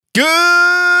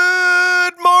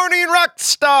Good morning, rock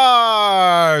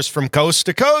stars! From coast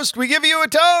to coast, we give you a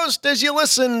toast as you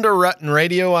listen to Rutten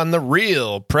Radio on the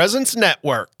Real Presence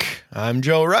Network. I'm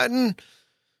Joe Rutten.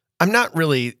 I'm not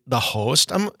really the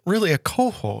host. I'm really a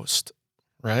co-host,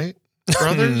 right?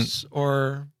 Brothers,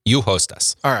 or... You host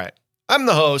us. All right. I'm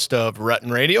the host of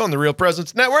Rutten Radio on the Real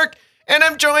Presence Network, and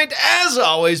I'm joined, as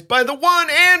always, by the one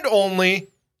and only...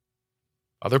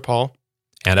 Father Paul.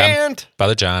 And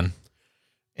Father John.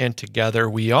 And together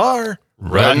we are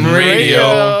Rutten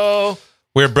Radio.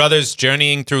 We're brothers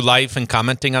journeying through life and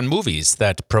commenting on movies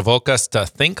that provoke us to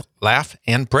think, laugh,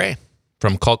 and pray.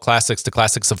 From cult classics to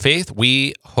classics of faith,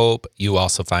 we hope you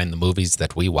also find the movies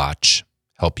that we watch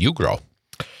help you grow.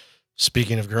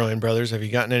 Speaking of growing, brothers, have you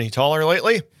gotten any taller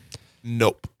lately?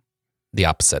 Nope. The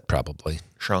opposite, probably.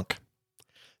 Shrunk.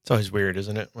 It's always weird,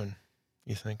 isn't it, when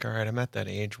you think, all right, I'm at that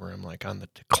age where I'm like on the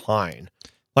decline.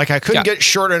 Like I couldn't get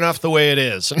short enough the way it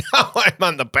is. Now I'm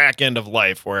on the back end of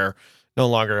life where no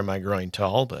longer am I growing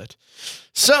tall. But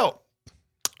so,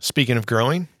 speaking of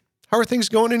growing, how are things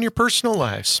going in your personal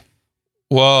lives?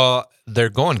 Well, they're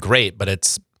going great, but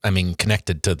it's,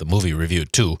 connected to the movie review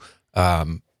too.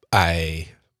 I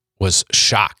was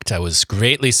shocked. I was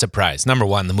greatly surprised. Number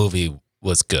one, the movie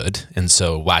was good. And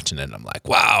so watching it, I'm like,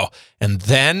 wow. And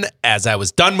then as I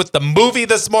was done with the movie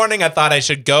this morning, I thought I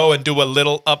should go and do a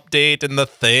little update in the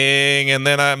thing. And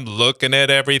then I'm looking at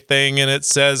everything and it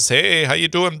says, hey, how you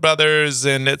doing, brothers?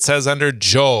 And it says under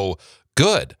Joe,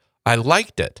 good. I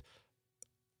liked it.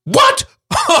 What?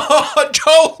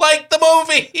 Joe liked the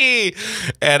movie.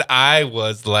 And I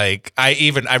was like,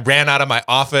 I ran out of my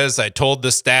office. I told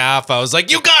the staff, I was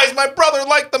like, you guys, my brother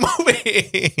liked the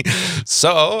movie.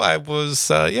 So I was,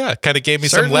 kind of gave me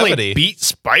Certainly some levity. Beat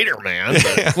Spider-Man,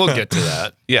 but we'll get to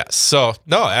that. Yes. So,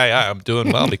 no, I'm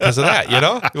doing well because of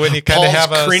that, When you kind of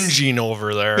have a... cringing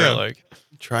over there, like...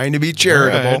 Trying to be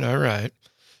charitable. All right.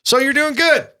 So you're doing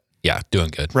good. Yeah, doing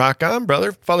good. Rock on,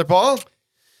 brother. Father Paul?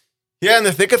 Yeah, in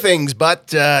the thick of things, but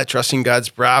trusting God's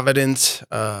providence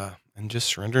and just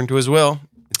surrendering to his will.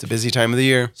 It's a busy time of the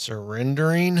year.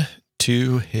 Surrendering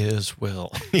to his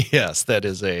will. Yes, that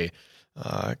is a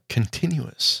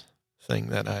continuous thing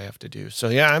that I have to do. So,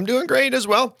 yeah, I'm doing great as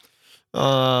well.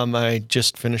 I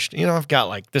just finished, I've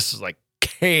got this is like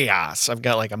chaos. I've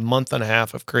got like a month and a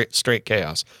half of straight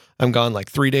chaos. I'm gone like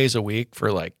 3 days a week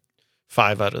for like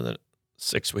 5 out of the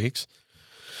 6 weeks.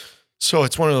 So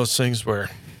it's one of those things where...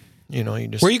 you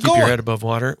just keep your head above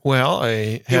water. Well,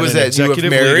 I had an executive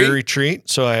leader retreat,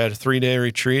 so I had a 3-day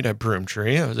retreat at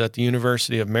Broomtree. I was at the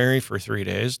University of Mary for 3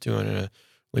 days doing a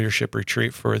leadership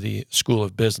retreat for the School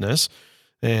of Business.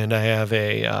 And I have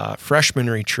a freshman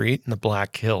retreat in the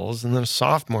Black Hills and then a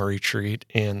sophomore retreat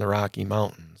in the Rocky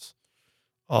Mountains,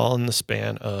 all in the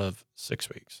span of 6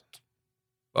 weeks.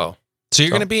 Wow. So you're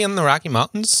going to be in the Rocky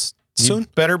Mountains soon? You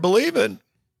better believe it.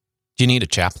 Do you need a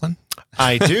chaplain?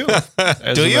 I do.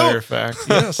 As Do a you? matter of fact,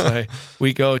 yes.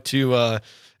 We go to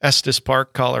Estes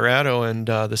Park, Colorado, and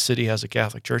the city has a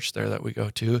Catholic church there that we go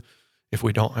to if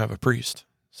we don't have a priest.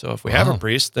 So if we have a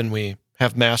priest, then we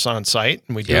have mass on site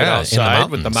and we do it outside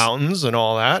with the mountains and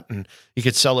all that. And you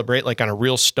could celebrate like on a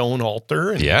real stone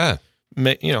altar and,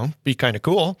 be kind of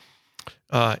cool.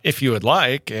 If you would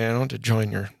like, to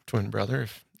join your twin brother,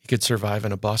 if you could survive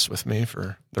in a bus with me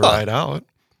for the ride out.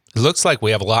 It looks like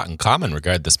we have a lot in common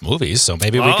regarding this movie, so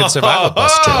maybe we could survive a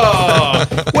bus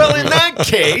trip. Well, in that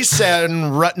case,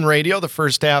 on Rutten Radio, the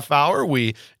first half hour,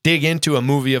 we dig into a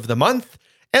movie of the month,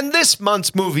 and this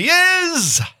month's movie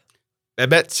is...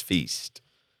 Babette's Feast.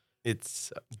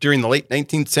 It's during the late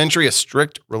 19th century, a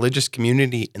strict religious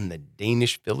community in the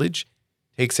Danish village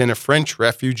takes in a French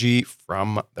refugee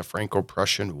from the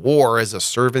Franco-Prussian War as a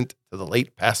servant to the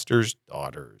late pastor's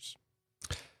daughters.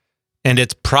 And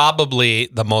it's probably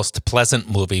the most pleasant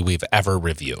movie we've ever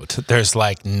reviewed. There's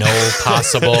like no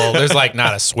possible, there's like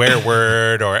not a swear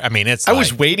word or, I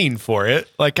was waiting for it.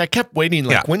 Like I kept waiting,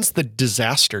 when's the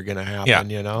disaster going to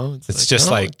happen, It's just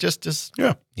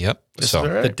Yep.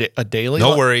 So a daily.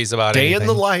 No worries about day anything. in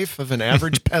the life of an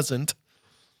average peasant.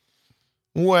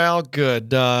 Well, good.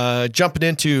 Jumping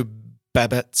into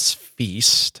Babette's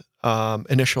Feast.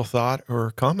 Initial thought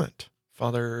or comment?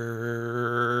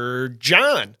 Father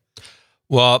John.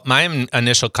 Well, my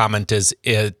initial comment is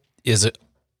it is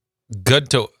good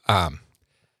to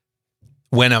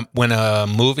when a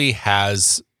movie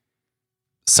has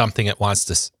something it wants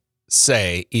to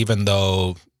say, even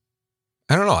though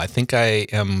I don't know, I think I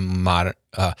am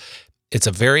it's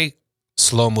a very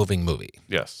slow moving movie.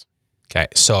 Yes. Okay,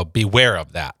 so beware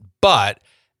of that. But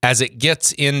as it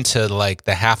gets into like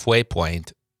the halfway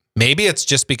point, maybe it's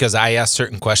just because I ask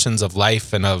certain questions of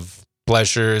life and of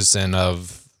pleasures and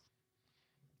of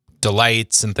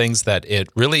delights and things that it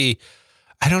really,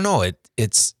 I don't know,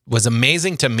 it was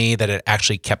amazing to me that it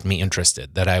actually kept me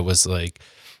interested, that I was like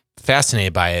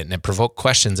fascinated by it, and it provoked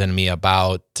questions in me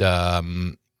about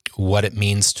what it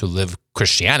means to live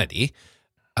Christianity,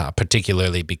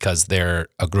 particularly because they're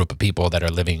a group of people that are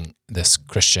living this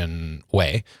Christian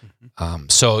way.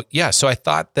 So I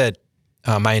thought that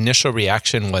my initial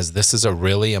reaction was, this is a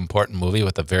really important movie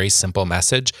with a very simple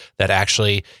message that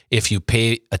actually, if you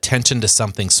pay attention to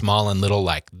something small and little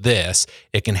like this,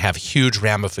 it can have huge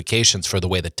ramifications for the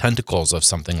way the tentacles of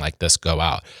something like this go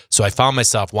out. So I found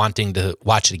myself wanting to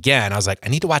watch it again. I was like, I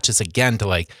need to watch this again to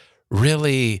like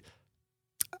really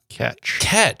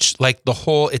catch like the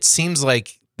whole, it seems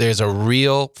like there's a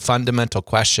real fundamental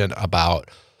question about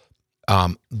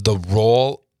the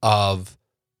role of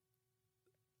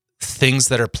things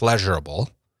that are pleasurable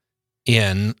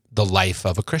in the life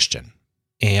of a Christian.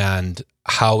 And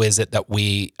how is it that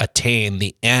we attain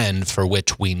the end for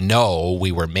which we know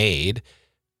we were made,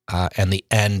 and the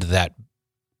end that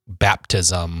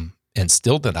baptism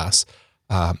instilled in us.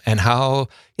 And how,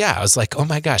 I was like, oh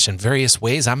my gosh, in various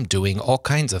ways, I'm doing all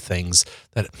kinds of things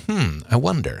that, I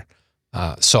wonder.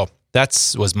 So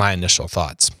was my initial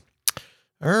thoughts.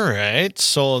 All right.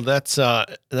 So that's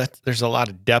there's a lot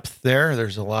of depth there.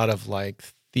 There's a lot of like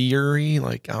theory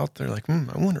like out there. Like, I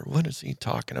wonder, what is he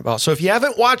talking about? So if you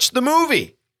haven't watched the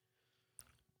movie,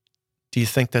 do you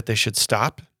think that they should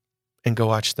stop and go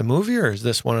watch the movie? Or is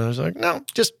this one of those like, no,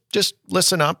 just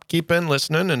listen up, keep in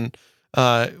listening. And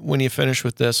when you finish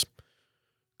with this,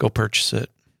 go purchase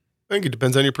it. I think it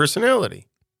depends on your personality.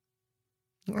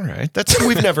 All right.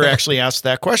 We've never actually asked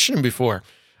that question before.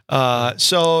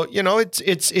 So,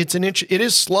 it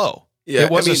is slow. Yeah,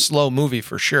 it was a slow movie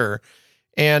for sure.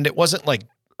 And it wasn't like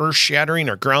earth shattering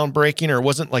or groundbreaking, or it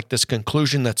wasn't like this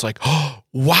conclusion that's like, oh,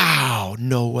 wow,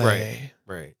 no way.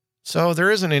 Right. So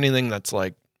there isn't anything that's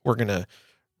like, we're going to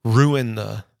ruin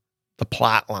the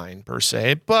plot line per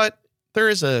se, but there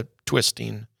is a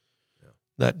twisting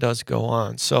that does go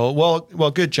on. So,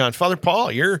 well, good, John. Father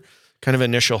Paul, your kind of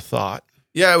initial thought.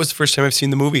 Yeah, it was the first time I've seen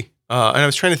the movie. And I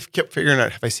was trying to keep figuring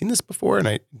out, have I seen this before? And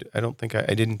I don't think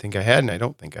I didn't think I had, and I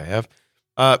don't think I have.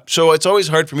 So it's always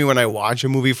hard for me when I watch a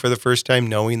movie for the first time,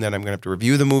 knowing that I'm going to have to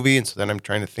review the movie. And so then I'm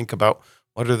trying to think about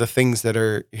what are the things that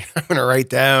are I'm going to write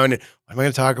down, and what am I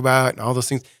going to talk about, and all those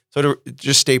things. So to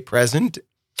just stay present.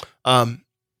 And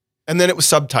then it was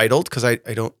subtitled because I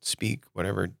don't speak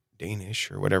whatever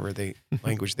Danish or whatever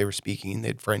language they were speaking. They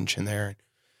had French in there.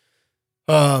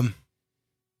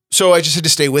 So I just had to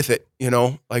stay with it,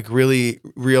 like really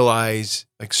realize,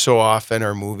 like, so often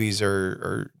our movies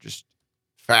are just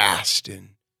fast and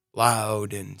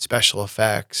loud and special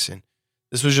effects. And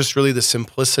this was just really the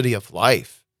simplicity of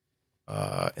life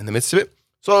in the midst of it.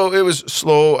 So it was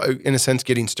slow, in a sense,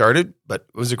 getting started, but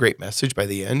it was a great message by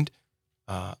the end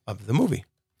of the movie.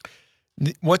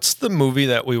 What's the movie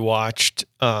that we watched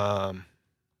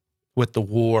with the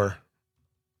war?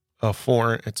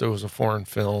 It was a foreign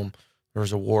film. There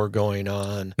was a war going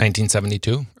on.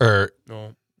 1972 or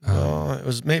no? It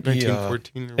was maybe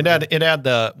 1914. It had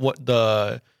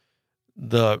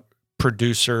the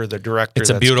producer, the director. It's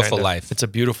a Beautiful Life. It's a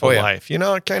Beautiful Life.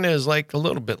 It kind of is like a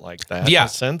little bit like that. Yeah. In a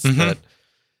sense that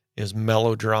is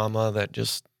melodrama that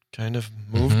just kind of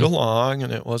moved along,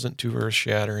 and it wasn't too earth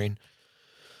shattering.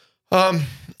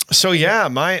 So yeah,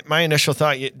 my initial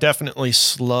thought, definitely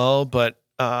slow, but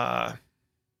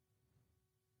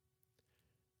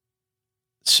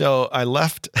so I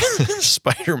left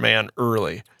Spider-Man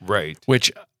early, right?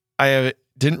 Which I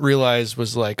didn't realize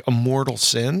was like a mortal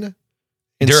sin.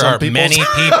 There are many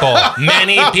people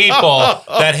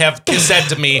that have said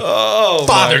to me,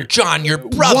 Father John, your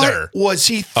brother. What was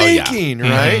he thinking,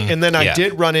 right? Mm-hmm. And then I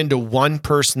did run into one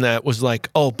person that was like,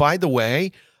 oh, by the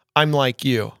way, I'm like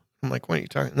you. I'm like, what are you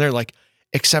talking? And they're like,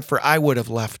 except for I would have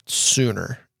left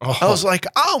sooner. Oh. I was like,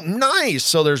 oh, nice.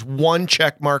 So there's one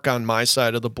check mark on my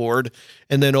side of the board.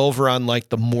 And then over on like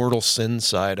the mortal sin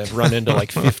side, I've run into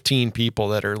like 15 people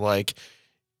that are like,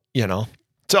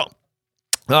 So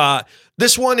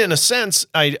this one, in a sense,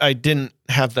 I didn't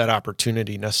have that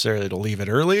opportunity necessarily to leave it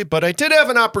early, but I did have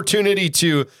an opportunity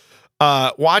to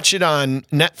watch it on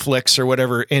Netflix or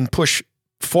whatever and push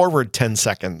forward 10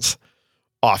 seconds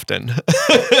often.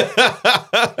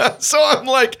 So I'm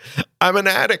like, I'm an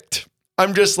addict.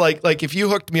 I'm just like if you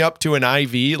hooked me up to an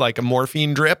IV, like a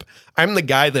morphine drip, I'm the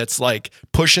guy that's like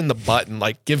pushing the button,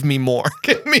 like, give me more,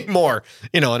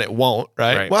 and it won't,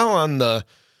 right? Well, on the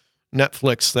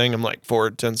Netflix thing, I'm like,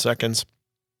 forward 10 seconds.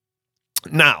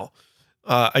 Now,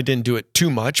 I didn't do it too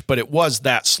much, but it was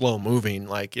that slow moving.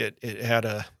 Like it had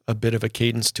a bit of a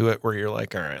cadence to it where you're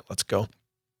like, all right, let's go.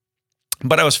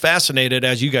 But I was fascinated,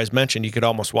 as you guys mentioned, you could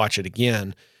almost watch it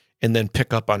again and then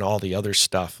pick up on all the other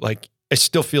stuff. Like, I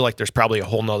still feel like there's probably a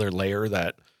whole nother layer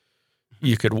that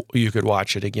you could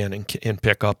watch it again and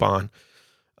pick up on.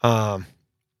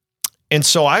 And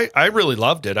so I really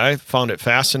loved it. I found it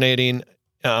fascinating.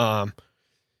 The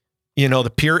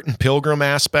Puritan Pilgrim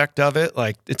aspect of it,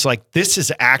 like, it's like, this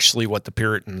is actually what the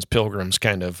Puritans, Pilgrims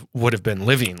kind of would have been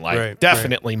living like. Right,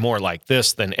 Definitely more like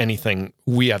this than anything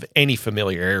we have any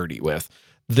familiarity with.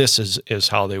 This is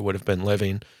how they would have been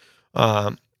living.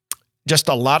 Just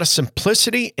a lot of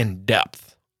simplicity and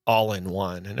depth all in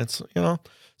one. And it's,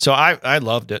 so I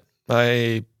loved it.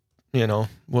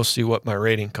 We'll see what my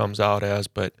rating comes out as,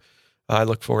 but I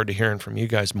look forward to hearing from you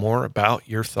guys more about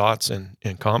your thoughts and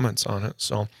comments on it.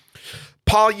 So,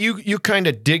 Paul, you kind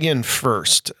of dig in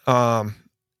first.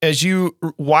 As you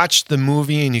watched the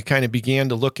movie and you kind of began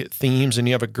to look at themes, and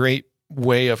you have a great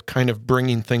way of kind of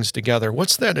bringing things together.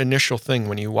 What's that initial thing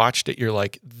when you watched it? You're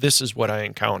like, this is what I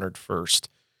encountered first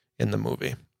in the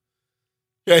movie.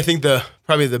 Yeah, I think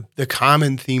probably the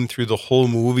common theme through the whole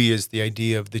movie is the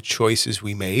idea of the choices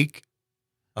we make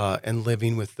and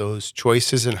living with those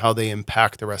choices and how they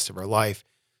impact the rest of our life.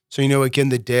 So, again,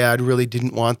 the dad really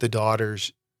didn't want the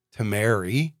daughters to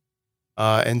marry.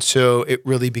 And so it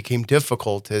really became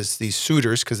difficult as these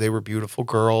suitors, because they were beautiful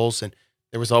girls and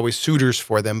there was always suitors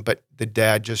for them, but the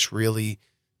dad just really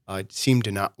seemed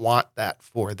to not want that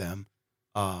for them.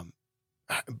 And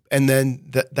then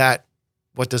that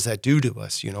what does that do to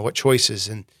us? What choices?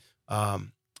 And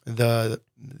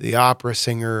the opera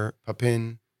singer,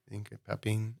 Pepin, I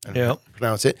don't know how to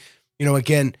pronounce it,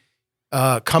 again,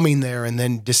 coming there, and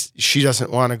then just she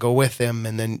doesn't want to go with him,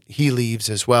 and then he leaves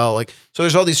as well. Like, so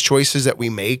there's all these choices that we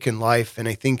make in life, and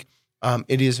I think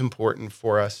it is important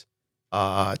for us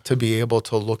to be able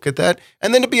to look at that,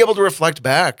 and then to be able to reflect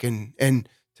back and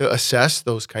to assess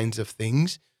those kinds of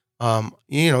things.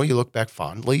 You look back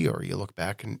fondly, or you look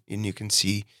back and you can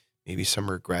see maybe some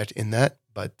regret in that,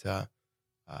 but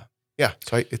yeah.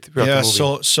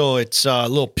 So it's a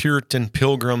little Puritan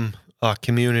Pilgrim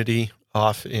community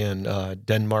off in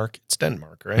Denmark. It's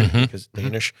Denmark, right? Mm-hmm. Because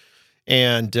Danish.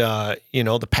 And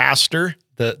the pastor,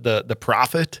 the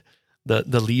prophet,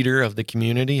 the leader of the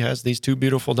community has these two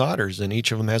beautiful daughters, and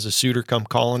each of them has a suitor come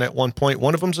calling at one point.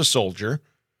 One of them's a soldier,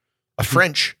 a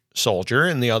French soldier,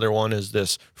 and the other one is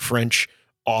this French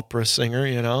opera singer,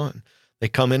 and they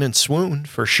come in and swoon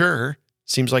for sure.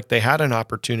 Seems like they had an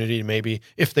opportunity maybe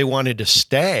if they wanted to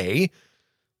stay,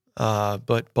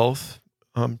 but both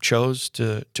chose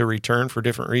to return for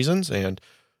different reasons, and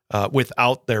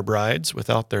without their brides,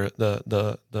 without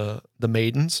the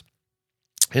maidens.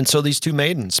 And so these two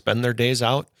maidens spend their days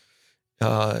out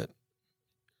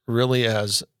really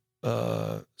as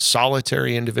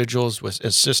solitary individuals,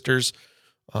 as sisters,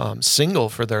 single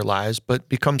for their lives, but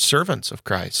become servants of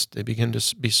Christ. They begin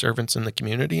to be servants in the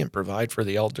community and provide for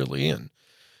the elderly.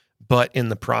 But in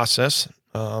the process,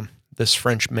 this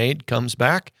French maid comes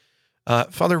back.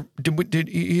 Father, did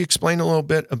you explain a little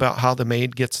bit about how the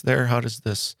maid gets there? How does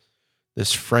this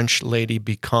French lady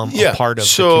become a part of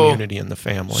the community and the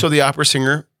family? So the opera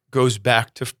singer goes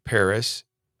back to Paris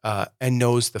and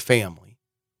knows the family.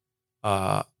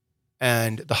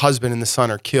 And the husband and the son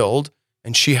are killed,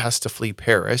 and she has to flee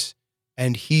Paris.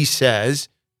 And he says,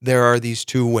 there are these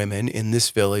two women in this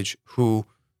village who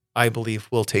I believe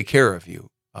will take care of you.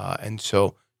 And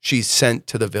so she's sent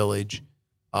to the village,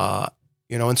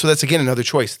 and so that's, again, another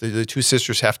choice. The two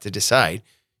sisters have to decide.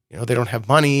 They don't have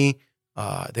money.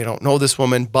 They don't know this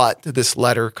woman, but this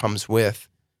letter comes with,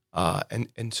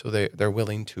 and so they're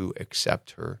willing to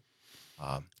accept her.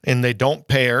 And they don't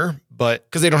pay her, but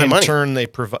because they don't have money.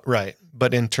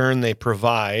 But in turn they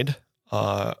provide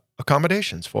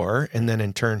accommodations for her, and then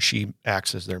in turn she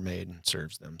acts as their maid and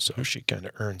serves them. So she kind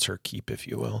of earns her keep, if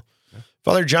you will.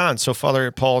 Father John, so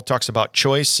Father Paul talks about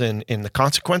choice and the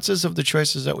consequences of the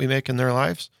choices that we make in our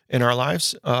lives.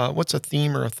 What's a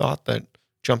theme or a thought that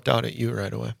jumped out at you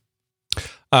right away?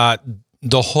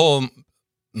 The whole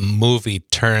movie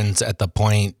turns at the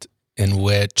point in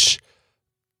which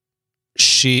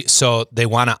they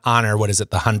want to honor, the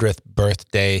 100th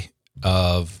birthday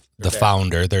of the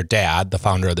founder, their dad, the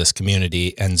founder of this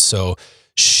community. And so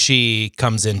she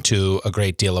comes into a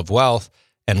great deal of wealth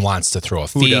and wants to throw a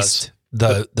feast.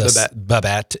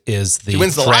 Babette is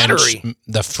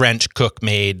the French cook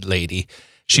maid lady.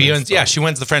 She wins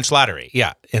the French lottery.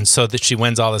 Yeah. And so that she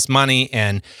wins all this money,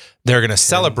 and they're going to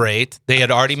celebrate. They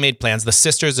had already made plans. The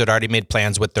sisters had already made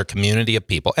plans with their community of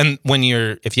people. And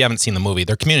if you haven't seen the movie,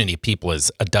 their community of people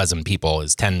is 12 people,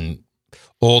 is 10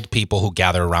 old people who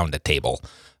gather around a table.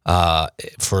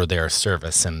 for their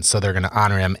service. And so they're going to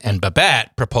honor him. And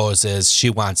Babette proposes she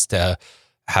wants to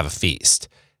have a feast.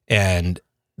 And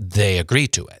they agree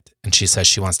to it. And she says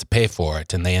she wants to pay for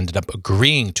it. And they ended up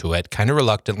agreeing to it, kind of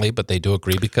reluctantly, but they do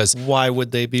agree because... Why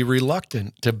would they be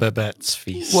reluctant to Babette's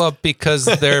feast? Well, because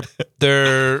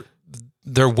their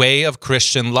way of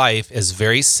Christian life is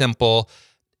very simple,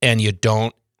 and you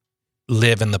don't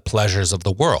live in the pleasures of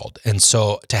the world. And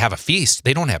so to have a feast,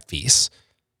 they don't have feasts.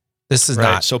 This is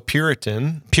not... So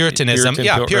Puritanism. Puritanism.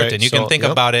 Puritan. Right. You can think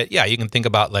about it. Yeah, you can think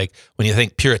about like when you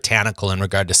think puritanical in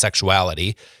regard to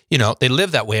sexuality, they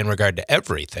live that way in regard to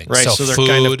everything. Right. So they're food,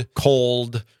 kind of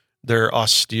cold. They're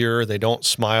austere. They don't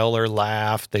smile or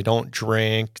laugh. They don't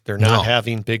drink. They're not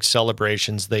having big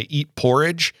celebrations. They eat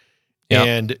porridge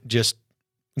and just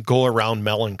go around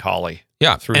melancholy.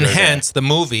 Yeah. And hence the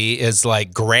movie is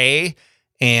like gray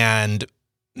and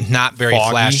not very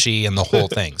foggy, flashy and the whole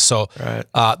thing. So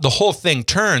the whole thing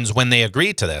turns when they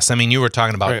agree to this. I mean, you were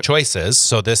talking about choices.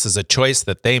 So this is a choice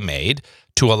that they made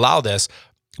to allow this.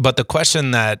 But the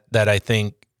question that I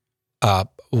think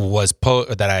was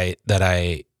that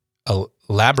I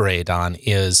elaborate on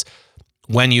is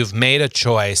when you've made a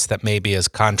choice that maybe is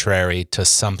contrary to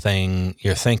something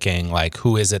you're thinking, like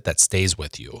who is it that stays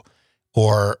with you?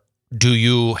 Or do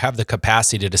you have the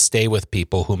capacity to stay with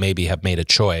people who maybe have made a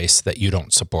choice that you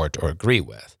don't support or agree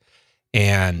with?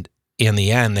 And in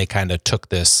the end, they kind of took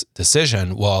this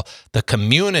decision. Well, the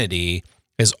community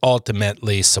is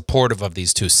ultimately supportive of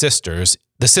these two sisters.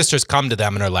 The sisters come to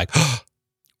them and are like,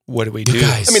 what do we do?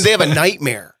 Guys. I mean, they have a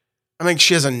nightmare. I mean,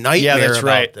 she has a nightmare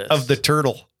about this. Of the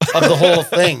turtle. Of the whole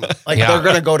thing. Like they're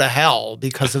going to go to hell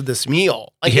because of this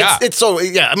meal. Like it's so,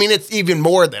 I mean, it's even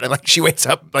more than like she wakes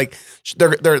up, like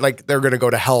they're going to go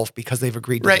to hell because they've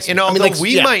agreed to this. And although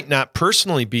we might not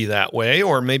personally be that way,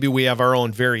 or maybe we have our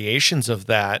own variations of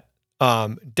that,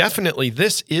 definitely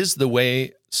this is the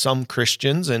way some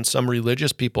Christians and some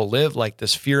religious people live, like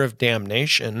this fear of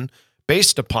damnation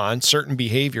based upon certain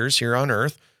behaviors here on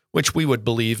earth, which we would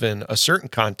believe in a certain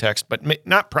context, but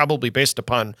not probably based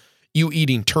upon you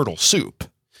eating turtle soup.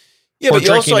 Yeah, but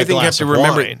you also, I think, you have to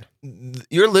remember,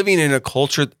 you're living in a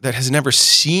culture that has never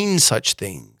seen such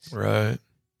things. Right.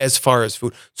 As far as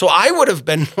food. So I would have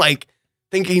been like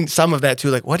thinking some of that too,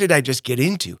 like, what did I just get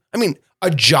into? I mean,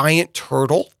 a giant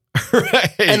turtle,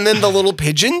 right? And then the little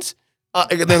pigeons,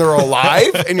 and then they're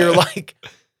alive, and you're like,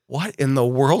 what in the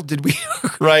world did we...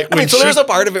 Right. I mean, so there's a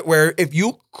part of it where if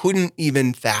you couldn't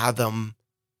even fathom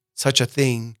such a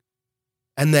thing,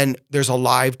 and then there's a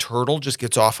live turtle just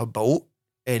gets off a boat.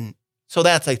 And so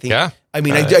that's, I think, I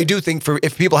mean, I do think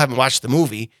if people haven't watched the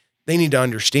movie, they need to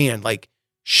understand, like,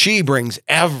 she brings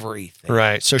everything.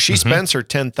 Right. So she spends her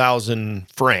 10,000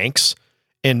 francs.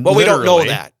 And we don't know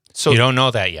that. So you don't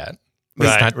know that yet.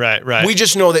 Right. We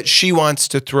just know that she wants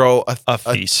to throw a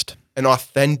feast, an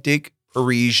authentic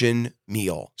Parisian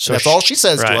meal. So that's all she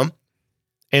says to him.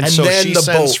 And so she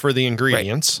sends for the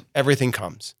ingredients. Right. Everything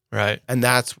comes. Right. And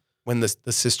that's when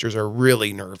the sisters are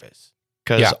really nervous.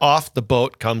 Because off the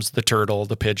boat comes the turtle,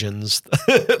 the pigeons,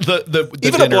 the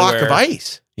even a block of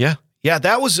ice. Yeah. Yeah,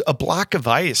 that was a block of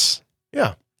ice.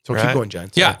 Yeah. So keep going, John.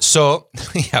 Yeah. So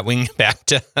we can get back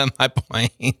to my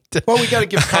point. Well, we got to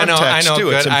give context too.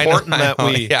 It's important that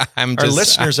our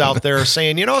listeners out there are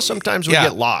saying, sometimes we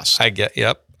get lost. I get,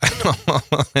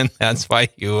 and that's why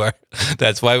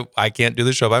that's why I can't do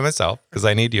the show by myself, because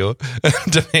I need you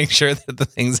to make sure that the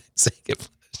things I say get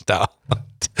fleshed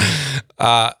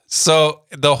out. So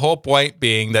the whole point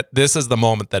being that this is the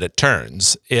moment that it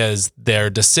turns, is their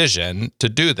decision to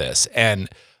do this. And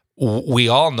we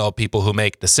all know people who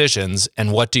make decisions.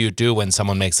 And what do you do when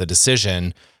someone makes a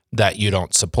decision that you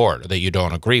don't support or that you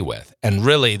don't agree with? And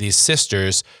really, these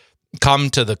sisters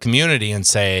come to the community and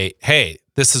say, hey,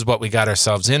 this is what we got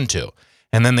ourselves into.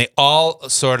 And then they all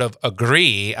sort of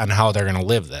agree on how they're going to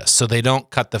live this. So they don't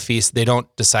cut the feast. They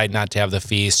don't decide not to have the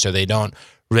feast, or they don't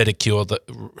ridicule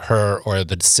her or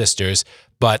the sisters,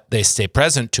 but they stay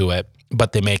present to it,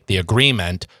 but they make the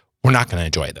agreement, we're not going to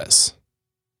enjoy this.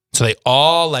 So they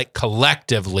all like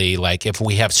collectively, like if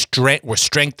we have we're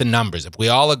strength in numbers. If we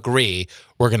all agree,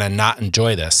 we're going to not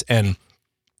enjoy this. And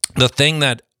the thing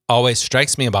that always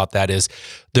strikes me about that is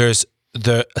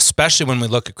especially when we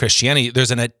look at Christianity,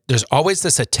 there's always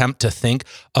this attempt to think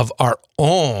of our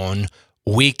own,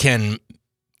 we can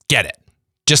get it.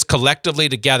 Just collectively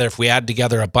together, if we add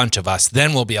together a bunch of us,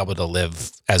 then we'll be able to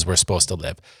live as we're supposed to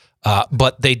live.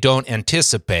 But they don't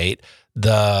anticipate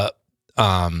the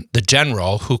the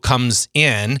general who comes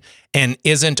in and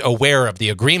isn't aware of the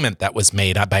agreement that was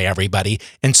made by everybody.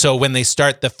 And so when they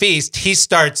start the feast, he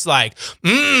starts like,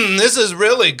 this is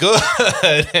really good.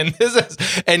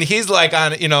 and he's like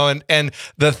on, and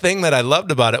the thing that I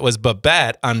loved about it was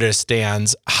Babette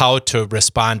understands how to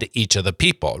respond to each of the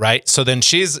people, right? So then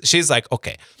she's like,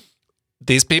 okay,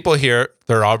 these people here,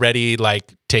 they're already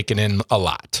like taking in a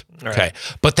lot. Right. Okay.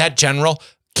 But that general,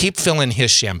 keep filling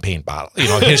his champagne bottle,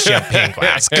 his champagne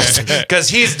glass, because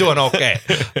he's doing okay.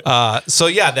 So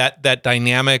yeah, that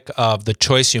dynamic of the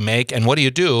choice you make, and what do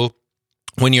you do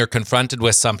when you're confronted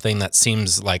with something that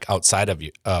seems like outside of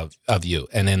you,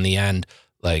 and in the end,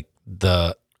 like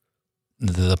the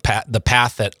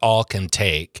path that all can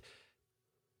take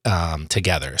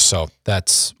together. So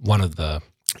that's one of the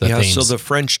things. So the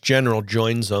French general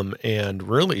joins them and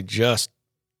really just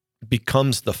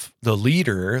becomes the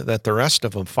leader that the rest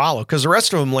of them follow. Because the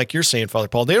rest of them, like you're saying, Father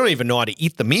Paul, they don't even know how to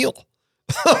eat the meal.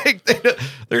 Like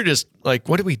they're just like,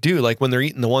 what do we do? Like when they're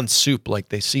eating the one soup, like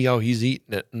they see how he's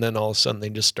eating it, and then all of a sudden they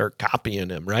just start copying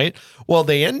him, right? Well,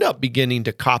 they end up beginning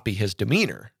to copy his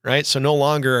demeanor, right? So no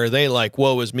longer are they like,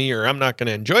 woe is me, or I'm not going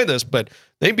to enjoy this, but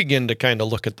they begin to kind of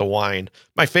look at the wine.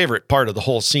 My favorite part of the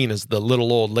whole scene is the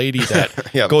little old lady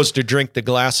that goes to drink the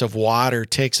glass of water,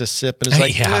 takes a sip, and is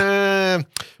like,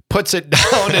 puts it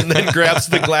down and then grabs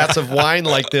the glass of wine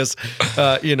like this,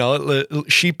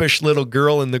 sheepish little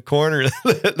girl in the corner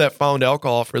that found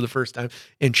alcohol for the first time.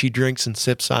 And she drinks and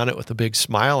sips on it with a big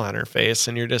smile on her face.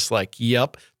 And you're just like,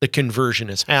 yep, the conversion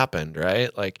has happened,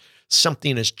 right? Like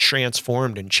something is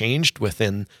transformed and changed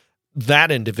within that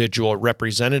individual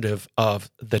representative of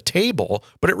the table.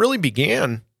 But it really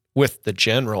began with the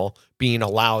general being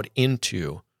allowed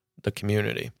into the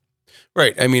community.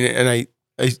 Right. I mean, and I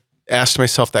asked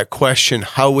myself that question,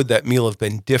 how would that meal have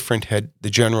been different had the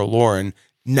General Lauren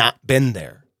not been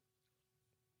there?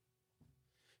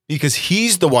 Because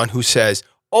he's the one who says,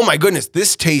 oh my goodness,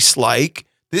 this tastes like,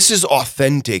 this is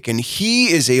authentic. And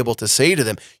he is able to say to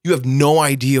them, you have no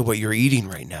idea what you're eating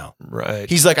right now. Right.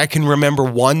 He's like, I can remember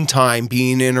one time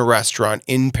being in a restaurant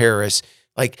in Paris,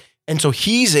 and so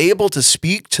he's able to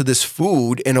speak to this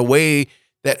food in a way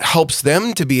that helps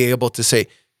them to be able to say,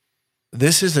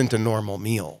 this isn't a normal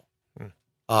meal.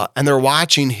 And they're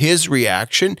watching his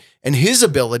reaction and his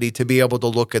ability to be able to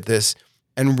look at this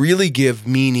and really give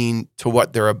meaning to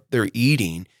what they're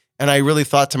eating. And I really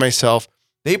thought to myself,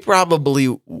 they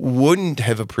probably wouldn't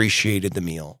have appreciated the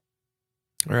meal,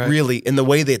 really, in the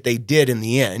way that they did in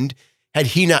the end, had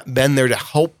he not been there to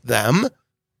help them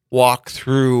walk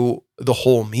through the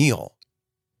whole meal.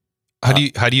 How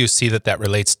do you see that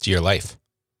relates to your life?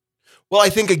 Well, I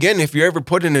think, again, if you're ever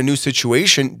put in a new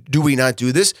situation, do we not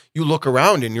do this? You look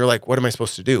around and you're like, what am I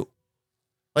supposed to do?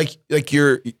 Like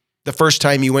you're the first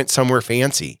time you went somewhere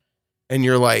fancy and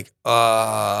you're like,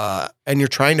 and you're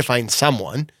trying to find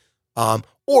someone,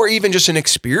 or even just an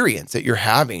experience that you're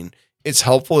having. It's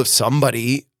helpful if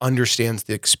somebody understands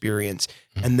the experience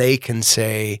and they can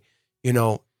say,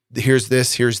 here's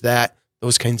this, here's that,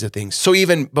 those kinds of things. So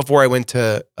even before I went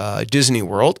to Disney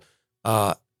World,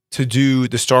 to do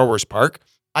the Star Wars park,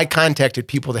 I contacted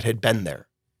people that had been there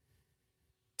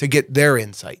to get their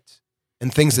insights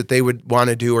and things that they would want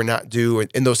to do or not do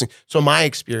and those things. So my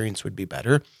experience would be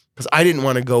better because I didn't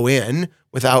want to go in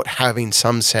without having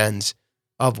some sense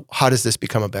of how does this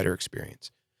become a better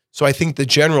experience. So I think the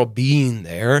general being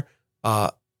there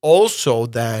also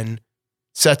then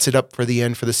sets it up for the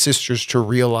end for the sisters to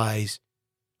realize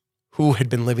who had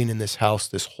been living in this house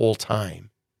this whole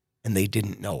time and they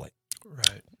didn't know it.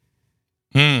 Right.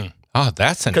 Oh,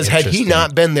 that's an because had he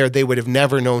not been there, they would have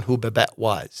never known who Babette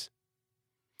was.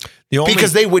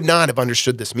 Because they would not have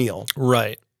understood this meal.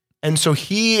 Right. And so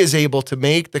he is able to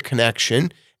make the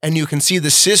connection, and you can see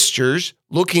the sisters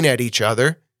looking at each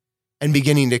other and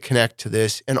beginning to connect to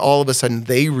this. And all of a sudden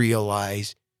they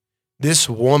realize this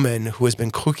woman who has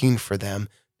been cooking for them,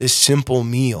 this simple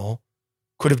meal,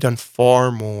 could have done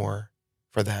far more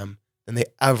for them than they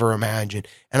ever imagined.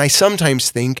 And I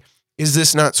sometimes think, is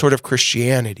this not sort of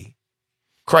Christianity?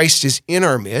 Christ is in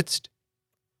our midst,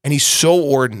 and he's so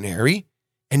ordinary,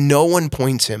 and no one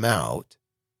points him out.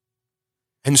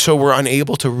 And so we're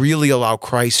unable to really allow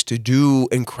Christ to do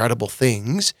incredible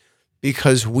things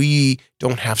because we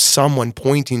don't have someone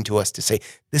pointing to us to say,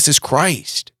 this is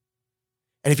Christ.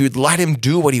 And if you'd let him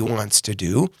do what he wants to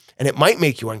do, and it might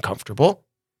make you uncomfortable,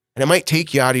 and it might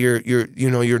take you out of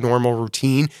your normal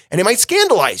routine, and it might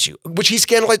scandalize you, which he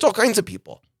scandalized all kinds of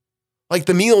people. Like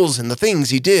the meals and the things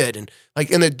he did, and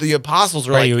the apostles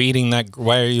are why are you eating that?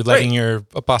 Why are you letting your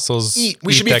apostles eat?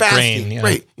 We should be fasting,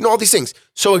 right? All these things.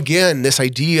 So again, this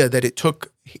idea that it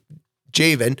took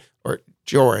Javan or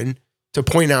Joran to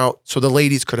point out so the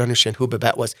ladies could understand who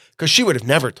Babette was, because she would have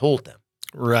never told them.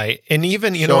 Right. And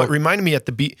even, it reminded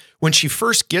me when she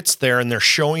first gets there and they're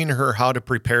showing her how to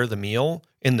prepare the meal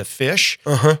in the fish,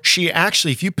 she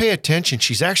actually, if you pay attention,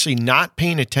 she's actually not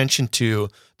paying attention to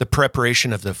the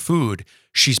preparation of the food.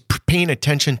 She's paying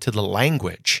attention to the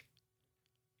language.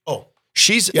 Oh.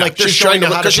 She's like, they're showing her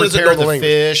how to prepare the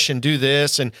fish and do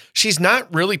this. And she's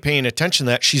not really paying attention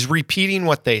to that. She's repeating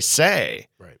what they say.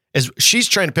 Right. As she's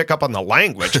trying to pick up on the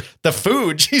language, the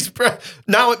food,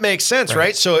 now it makes sense,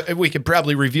 right? So we could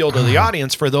probably reveal to the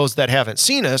audience, for those that haven't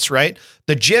seen us, right?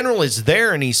 The general is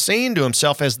there and he's saying to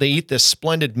himself as they eat this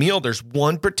splendid meal, there's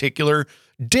one particular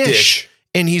dish.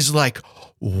 And he's like,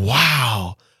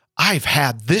 wow, I've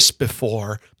had this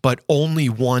before, but only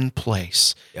one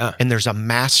place. Yeah. And there's a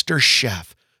master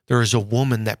chef. There is a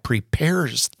woman that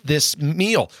prepares this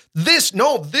meal. This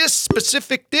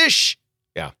specific dish.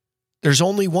 Yeah. There's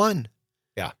only one.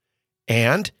 Yeah.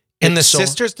 And the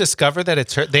sisters discover that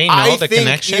it's her. They know the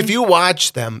connection. If you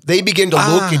watch them, they begin to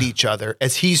look at each other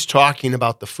as he's talking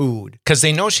about the food. Because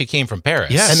they know she came from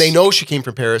Paris. Yes. And they know she came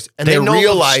from Paris. And They they're know the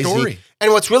realizing. story.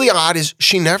 And what's really odd is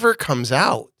she never comes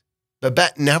out.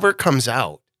 Babette never comes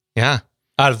out. Yeah.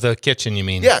 Out of the kitchen, you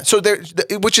mean? Yeah. So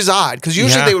which is odd, because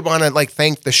usually they would want to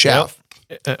thank the chef.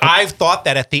 I've thought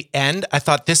that at the end. I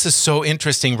thought, this is so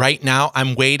interesting. Right now,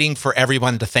 I'm waiting for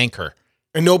everyone to thank her.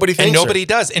 And nobody thanks And nobody her.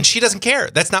 does. And she doesn't care.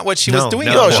 That's not what she was doing.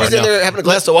 No, anymore. she's in there having a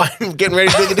glass of wine and getting ready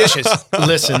to do the dishes.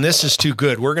 Listen, this is too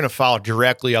good. We're going to follow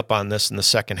directly up on this in the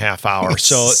second half hour.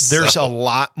 So there's a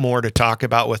lot more to talk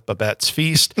about with Babette's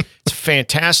Feast. It's a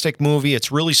fantastic movie.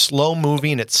 It's really slow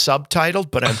movie and it's subtitled,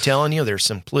 but I'm telling you, there's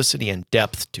simplicity and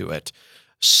depth to it.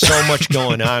 So much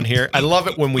going on here. I love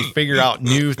it when we figure out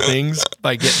new things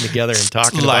by getting together and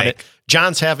talking about it.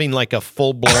 John's having like a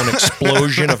full-blown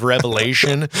explosion of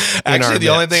revelation. Actually, the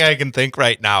only thing I can think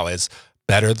right now is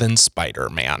better than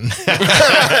Spider-Man.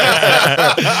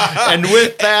 And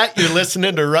with that, you're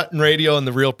listening to Rutten Radio and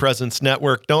the Real Presence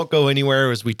Network. Don't go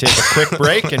anywhere as we take a quick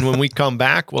break. And when we come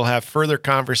back, we'll have further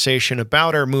conversation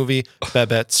about our movie,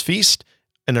 Babette's Feast,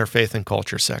 in our Faith and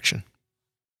Culture section.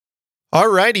 All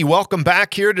righty, welcome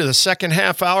back here to the second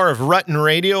half hour of Rutten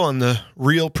Radio on the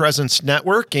Real Presence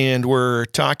Network, and we're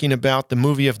talking about the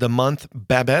movie of the month,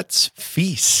 Babette's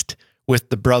Feast, with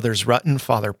the brothers Rutten,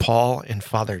 Father Paul and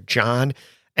Father John.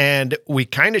 And we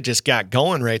kind of just got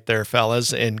going right there,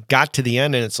 fellas, and got to the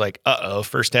end, and it's like,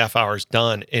 first half hour's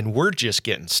done, and we're just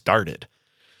getting started.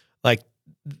 Like,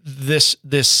 this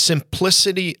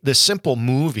simplicity, this simple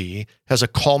movie has a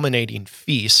culminating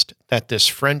feast that this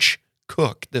French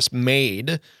cook, this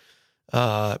maid,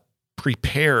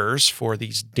 prepares for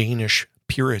these Danish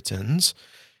Puritans,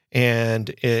 and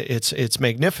it's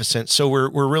magnificent. So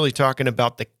we're really talking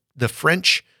about the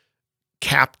French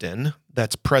captain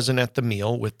that's present at the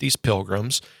meal with these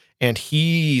pilgrims, and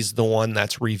he's the one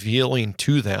that's revealing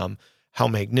to them how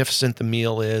magnificent the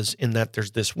meal is, in that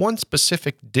there's this one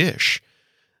specific dish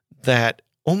that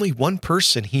only one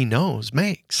person he knows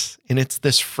makes, and it's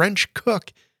this French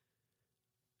cook.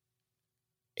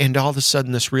 And all of a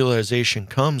sudden, this realization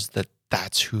comes that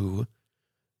that's who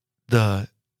the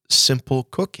simple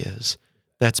cook is,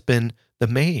 that's been the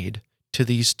maid to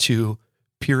these two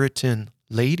Puritan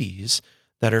ladies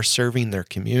that are serving their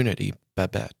community,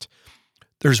 Babette.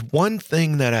 There's one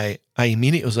thing that I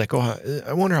immediately was like,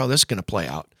 I wonder how this is going to play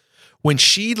out. When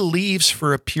she leaves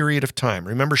for a period of time,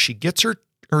 remember, she gets her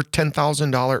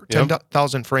 $10,000,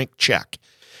 10,000 franc check.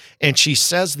 And she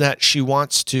says that she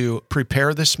wants to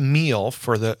prepare this meal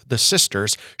for the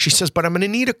sisters. She says, but I'm going to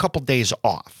need a couple days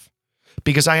off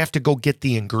because I have to go get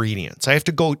the ingredients. I have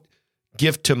to go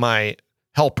give to my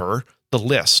helper the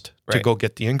list to go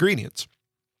get the ingredients.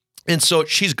 And so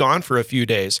she's gone for a few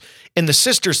days. And the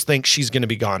sisters think she's going to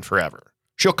be gone forever.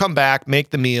 She'll come back, make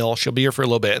the meal. She'll be here for a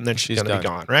little bit, and then she's going to be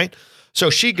gone, right?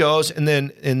 So she goes, and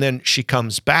then she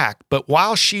comes back. But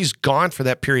while she's gone for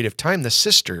that period of time, the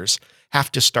sisters have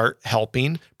to start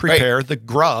helping prepare the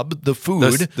grub, the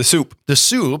food, the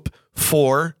soup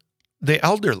for the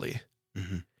elderly.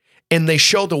 Mm-hmm. And they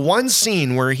show the one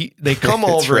scene where they come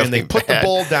over really and they put the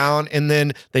bowl down, and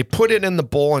then they put it in the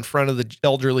bowl in front of the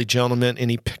elderly gentleman,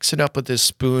 and he picks it up with his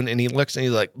spoon, and he looks and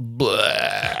he's like,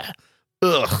 bleh,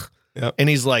 ugh. Yep. And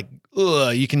he's like,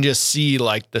 ugh. You can just see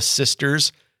like the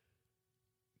sisters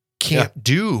can't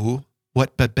do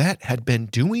what Babette had been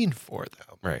doing for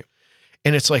them. Right.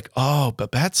 And it's like, oh,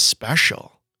 Babette's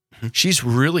special. Mm-hmm. She's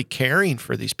really caring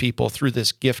for these people through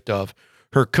this gift of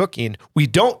her cooking. We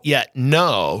don't yet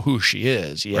know who she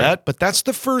is yet, but that's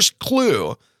the first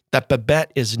clue that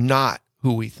Babette is not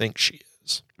who we think she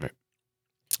is. Right.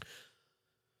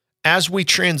 as we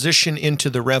transition into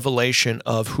the revelation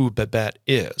of who Babette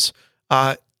is,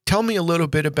 tell me a little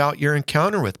bit about your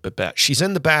encounter with Babette. She's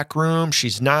in the back room. She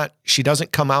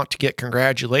doesn't come out to get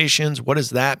congratulations. What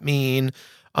does that mean?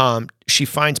 She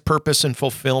finds purpose and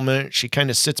fulfillment. She kind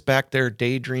of sits back there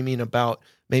daydreaming about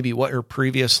maybe what her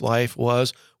previous life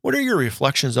was. What are your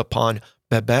reflections upon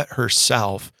Babette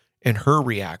herself and her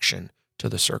reaction to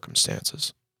the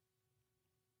circumstances?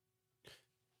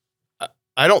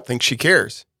 I don't think she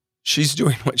cares. She's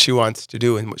doing what she wants to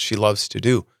do and what she loves to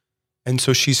do. And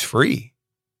so she's free.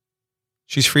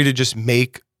 She's free to just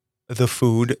make the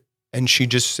food, and she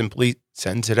just simply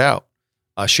sends it out.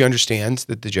 She understands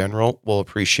that the general will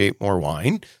appreciate more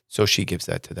wine, so she gives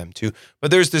that to them too. But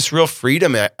there's this real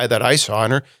freedom that I saw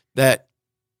in her that,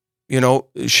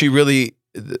 she really,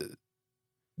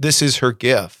 this is her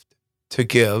gift to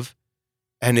give,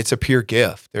 and it's a pure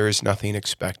gift. There is nothing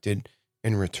expected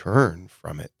in return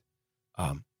from it.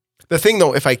 The thing,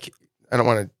 though, I don't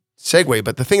want to segue,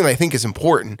 but the thing that I think is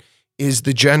important is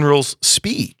the general's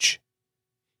speech.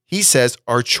 He says,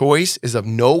 our choice is of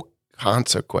no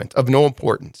consequence, of no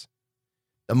importance.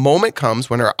 The moment comes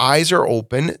when our eyes are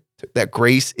open that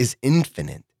grace is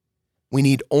infinite. We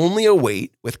need only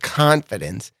await with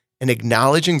confidence and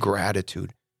acknowledging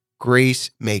gratitude.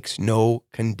 Grace makes no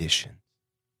condition.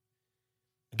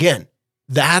 Again,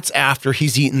 that's after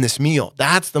he's eaten this meal.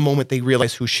 That's the moment they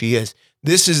realize who she is.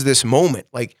 This is this moment,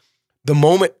 like the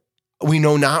moment we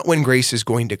know not when grace is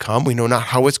going to come. We know not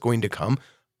how it's going to come.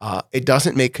 It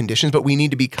doesn't make conditions, but we need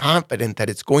to be confident that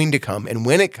it's going to come. And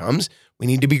when it comes, we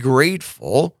need to be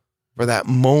grateful for that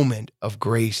moment of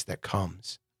grace that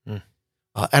comes.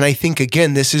 And I think,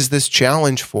 again, this is this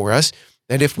challenge for us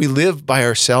that if we live by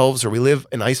ourselves or we live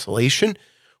in isolation,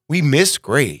 we miss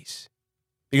grace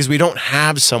because we don't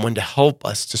have someone to help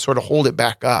us to sort of hold it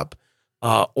back up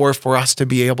or for us to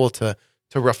be able to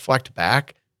reflect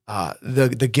back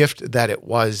the gift that it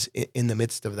was in the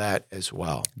midst of that as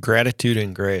well. Gratitude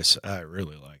and grace. I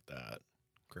really like that.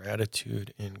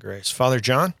 Gratitude and grace. Father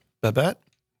John, Babette?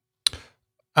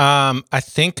 I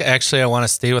think actually I want to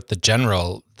stay with the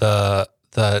general. The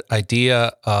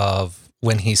idea of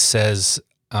when he says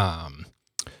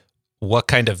what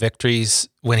kind of victories,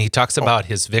 when he talks about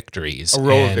his victories. A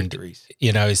row of victories.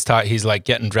 He's like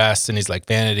getting dressed and he's like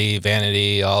vanity,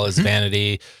 vanity, all is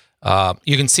vanity.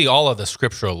 You can see all of the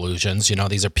scriptural allusions.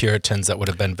 These are Puritans that would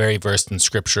have been very versed in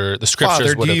scripture. The scriptures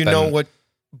Father, would have been. Do you know what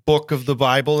book of the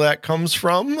Bible that comes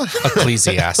from?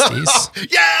 Ecclesiastes.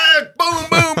 Yeah! Boom,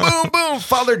 boom, boom, boom.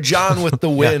 Father John with the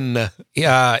win.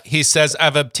 Yeah, he says,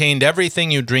 I've obtained everything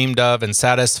you dreamed of and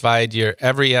satisfied your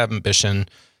every ambition,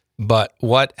 but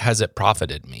what has it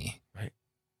profited me? Right.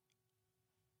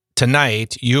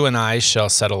 Tonight, you and I shall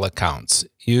settle accounts.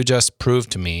 You just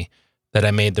proved to me that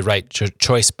I made the right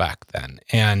choice back then.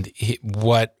 And he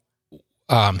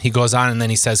goes on and then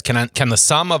he says, can the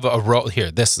sum of a row,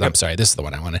 this is the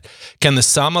one I wanted. Can the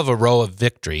sum of a row of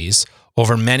victories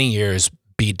over many years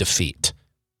be defeat?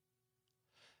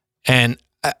 And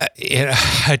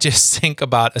I just think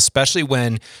about, especially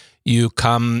when you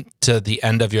come to the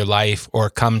end of your life or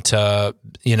come to,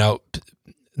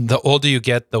 the older you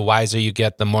get, the wiser you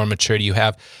get, the more maturity you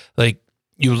have. Like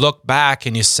you look back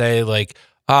and you say like,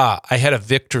 I had a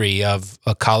victory of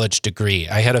a college degree.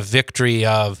 I had a victory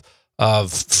of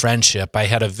friendship. I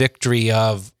had a victory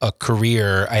of a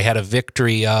career. I had a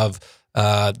victory of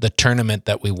the tournament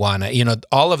that we won.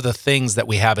 All of the things that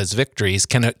we have as victories,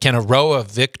 can a row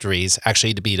of victories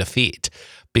actually be defeat?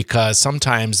 Because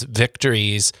sometimes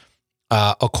victories,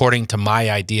 according to my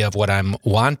idea of what I'm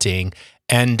wanting,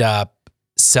 end up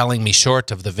selling me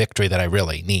short of the victory that I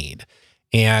really need.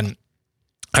 And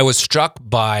I was struck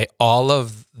by all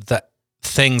of the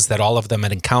things that all of them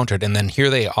had encountered. And then here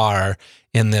they are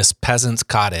in this peasant's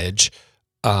cottage,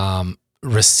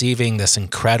 receiving this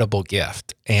incredible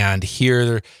gift. And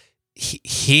here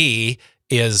he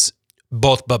is,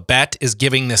 both Babette is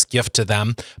giving this gift to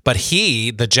them, but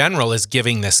the general, is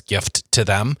giving this gift to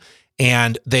them.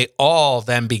 And they all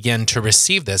then begin to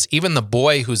receive this. Even the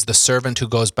boy who's the servant who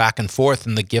goes back and forth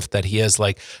in the gift that he is,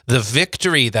 like the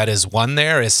victory that is won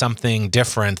there is something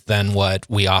different than what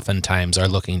we oftentimes are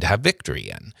looking to have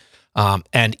victory in.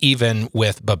 And even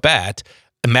with Babette,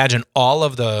 imagine all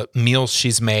of the meals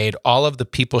she's made, all of the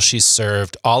people she's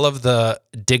served, all of the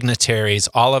dignitaries,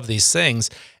 all of these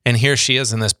things. And here she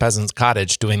is in this peasant's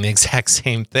cottage doing the exact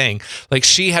same thing. Like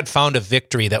she had found a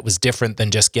victory that was different than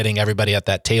just getting everybody at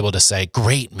that table to say,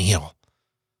 great meal,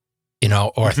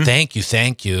 or thank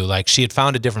you. Like she had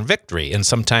found a different victory. And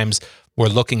sometimes we're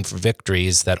looking for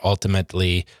victories that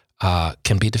ultimately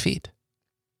can be defeat.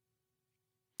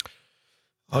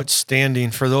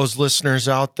 Outstanding. For those listeners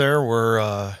out there,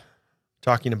 we're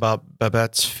talking about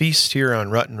Babette's Feast here on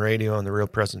Rutten Radio on the Real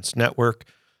Presence Network.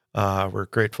 We're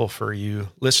grateful for you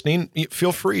listening.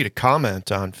 Feel free to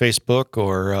comment on Facebook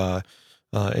or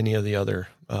any of the other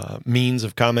means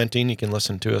of commenting. You can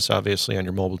listen to us, obviously, on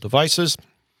your mobile devices.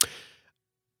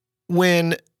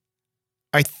 When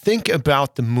I think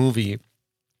about the movie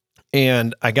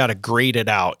and I got to grade it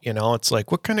out, it's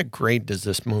like, what kind of grade does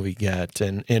this movie get?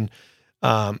 And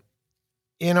I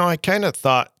kind of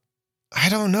thought, I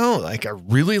don't know, like, I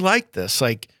really like this.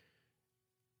 Like,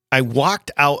 I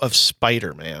walked out of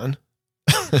Spider-Man.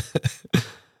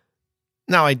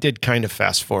 Now, I did kind of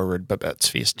fast forward Babette's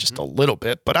Feast just a little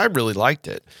bit, but I really liked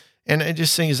it. And I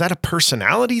just think, is that a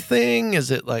personality thing?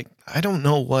 Is it like, I don't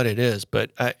know what it is,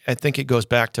 but I think it goes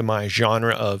back to my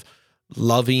genre of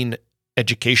loving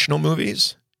educational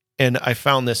movies. And I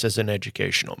found this as an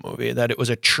educational movie, that it was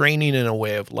a training in a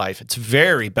way of life. It's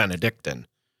very Benedictine.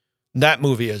 That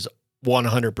movie is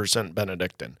 100%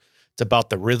 Benedictine. It's about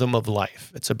the rhythm of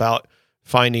life. It's about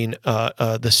finding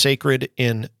the sacred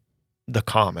in the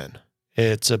common.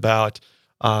 It's about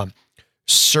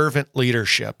servant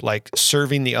leadership, like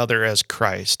serving the other as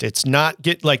Christ. It's not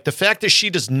the fact that she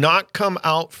does not come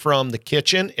out from the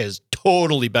kitchen is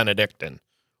totally Benedictine.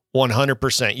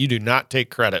 100%. You do not take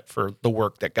credit for the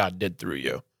work that God did through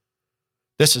you.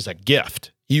 This is a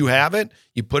gift. You have it.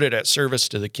 You put it at service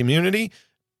to the community.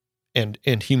 And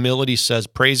humility says,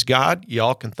 praise God.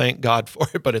 Y'all can thank God for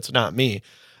it, but it's not me.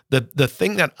 The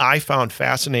thing that I found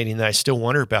fascinating that I still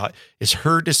wonder about is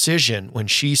her decision when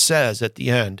she says at the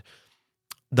end,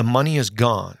 the money is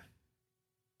gone.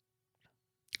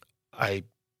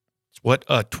 What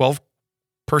a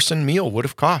 12-person meal would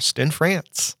have cost in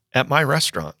France at my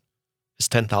restaurant is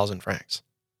 10,000 francs.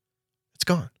 It's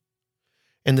gone.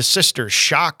 And the sister's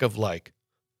shock of, like,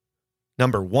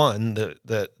 number one,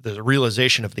 the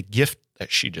realization of the gift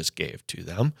that she just gave to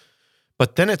them.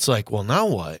 But then it's like, well, now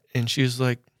what? And she's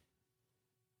like,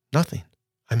 nothing.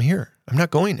 I'm here. I'm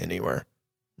not going anywhere.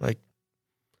 Like,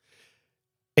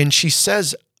 and she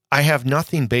says, I have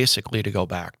nothing basically to go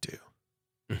back to.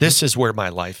 Mm-hmm. This is where my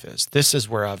life is. This is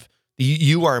where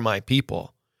you are my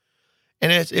people.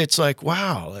 And it's like,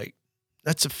 wow, like,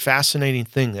 that's a fascinating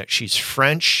thing that she's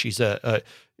French. She's a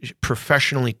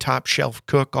professionally top shelf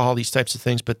cook, all these types of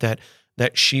things, but that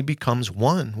she becomes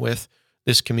one with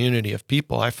this community of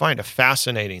people. I find a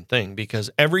fascinating thing because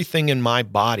everything in my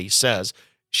body says,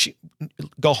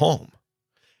 go home.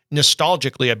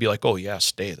 Nostalgically, I'd be like, oh yeah,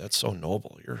 stay. That's so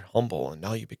noble. You're humble. And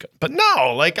now you become, but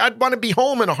no, like, I'd want to be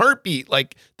home in a heartbeat.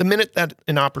 Like, the minute that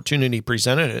an opportunity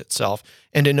presented itself,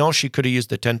 and to know she could have used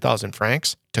the 10,000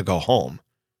 francs to go home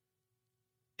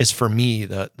is, for me,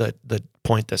 the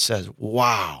point that says,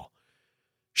 wow,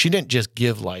 she didn't just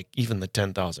give, like, even the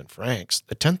 10,000 francs.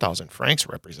 The 10,000 francs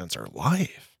represents her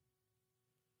life.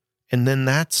 And then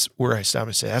that's where I stop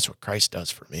and say, that's what Christ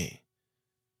does for me.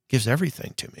 Gives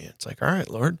everything to me. It's like, all right,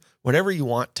 Lord, whatever you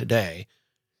want today,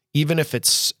 even if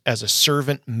it's as a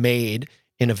servant maid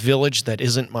in a village that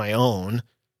isn't my own,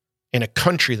 in a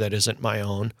country that isn't my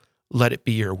own, let it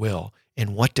be your will.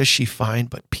 And what does she find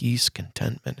but peace,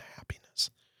 contentment, happiness?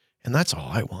 And that's all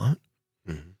I want.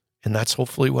 Mm-hmm. And that's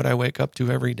hopefully what I wake up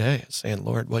to every day, is saying,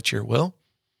 Lord, what's your will?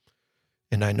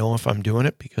 And I know if I'm doing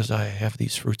it because I have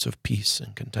these fruits of peace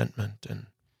and contentment, and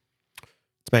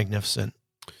it's magnificent.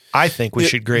 I think we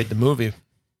should grade the movie.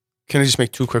 Can I just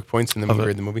make two quick points and then we'll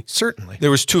grade the movie? Certainly. There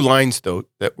was two lines, though,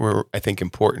 that were, I think,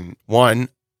 important. One,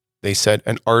 they said,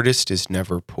 an artist is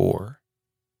never poor.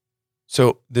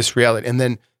 So this reality. And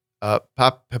then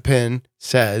Pape Pepin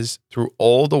says, through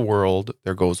all the world,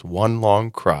 there goes one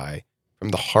long cry from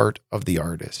the heart of the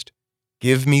artist.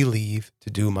 Give me leave to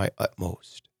do my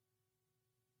utmost.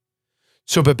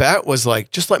 So Babette was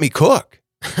like, just let me cook.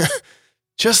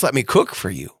 Just let me cook for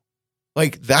you.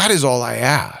 Like, that is all I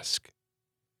ask.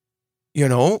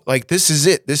 Like, this is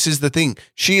it. This is the thing.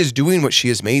 She is doing what she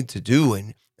is made to do,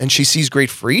 and she sees great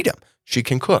freedom. She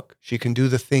can cook. She can do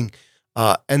the thing.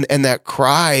 And that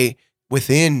cry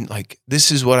within, like,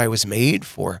 this is what I was made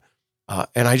for.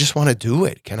 And I just want to do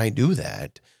it. Can I do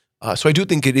that? So I do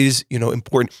think it is,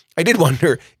 important. I did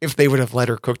wonder if they would have let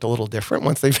her cooked a little different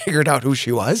once they figured out who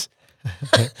she was.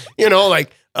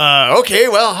 Okay,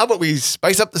 well, how about we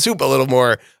spice up the soup a little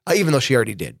more, even though she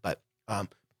already did. But I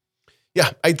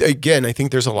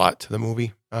think there's a lot to the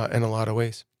movie in a lot of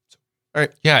ways. So, all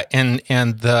right. Yeah, and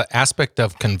the aspect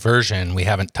of conversion we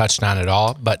haven't touched on at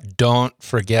all, but don't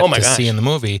forget see in the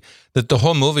movie that the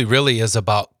whole movie really is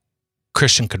about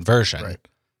Christian conversion. Right.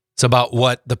 It's about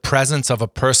what the presence of a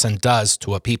person does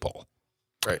to a people.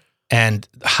 Right. and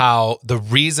how the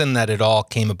reason that it all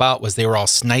came about was they were all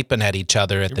sniping at each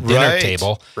other at the dinner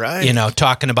table, right. you know,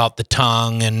 talking about the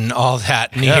tongue and all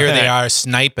that. And here they are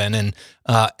sniping. And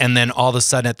then all of a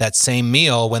sudden at that same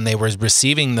meal, when they were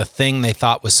receiving the thing they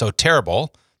thought was so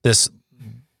terrible, this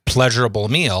pleasurable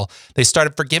meal, they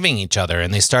started forgiving each other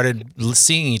and they started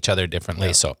seeing each other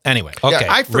differently. So anyway, okay.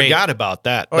 I forgot about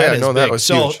that. Oh, that yeah, no, big. that was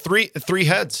so huge. three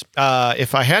heads.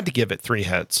 If I had to give it 3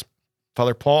 heads,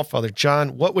 Father Paul, Father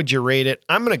John, what would you rate it?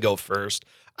 I'm going to go first.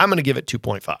 I'm going to give it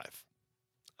 2.5.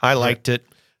 I liked it.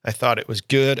 I thought it was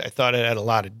good. I thought it had a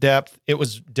lot of depth. It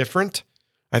was different.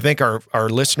 I think our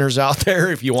listeners out there,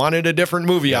 if you wanted a different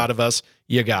movie out of us,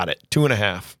 you got it.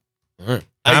 2.5. All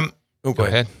right. Go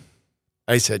ahead.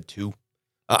 I said 2.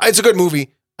 It's a good movie.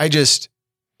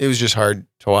 It was just hard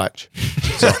to watch.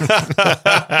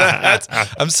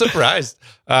 I'm surprised.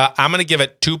 I'm going to give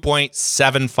it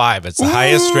 2.75. It's the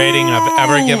highest rating I've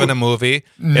ever given a movie.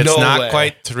 It's No not way.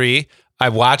 quite 3. I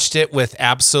watched it with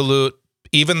absolute,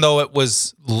 even though it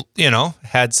was, you know,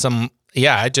 had some,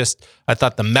 I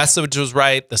thought the message was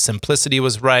right. The simplicity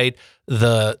was right.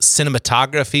 The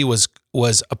cinematography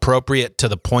was appropriate to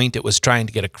the point it was trying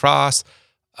to get across.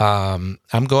 I'm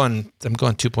going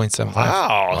 2.75.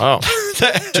 Wow.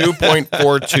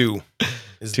 2.42.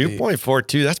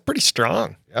 2.42. That's pretty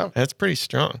strong. Yeah. That's pretty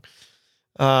strong.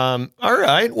 All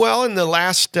right. Well, in the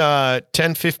last 10,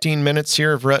 15 minutes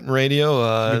here of Rutten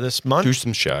Radio this month, Do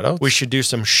some shout outs. we should do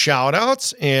some shout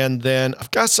outs. And then I've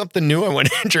got something new I want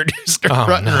to introduce to Oh,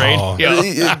 Rutten no. Radio.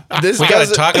 We got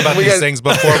to talk about these things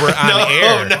before we're on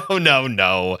air.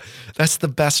 No. That's the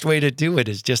best way to do it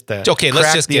is just to Okay, let's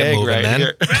crack just the get egg moving right then.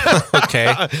 here.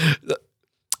 Okay.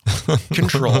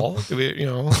 Control,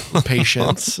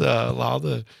 patience, allow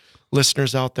the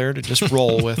listeners out there to just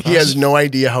roll with He us. has no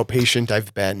idea how patient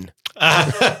I've been.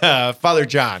 Father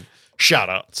John, shout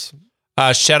outs.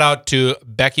 Shout out to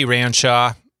Becky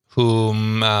Ranshaw,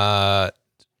 whom,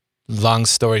 long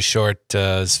story short,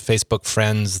 is Facebook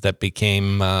friends that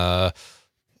became,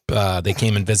 they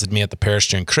came and visited me at the parish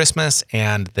during Christmas,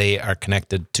 and they are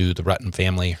connected to the Rutten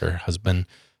family. Her husband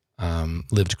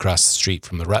lived across the street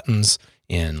from the Ruttens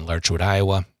in Larchwood,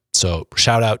 Iowa. So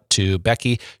shout out to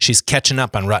Becky. She's catching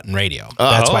up on Rutten Radio.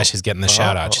 That's why she's getting the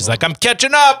shout out. She's like, I'm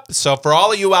catching up. So for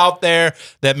all of you out there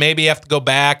that maybe have to go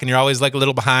back and you're always like a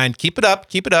little behind, keep it up.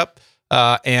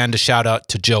 And a shout out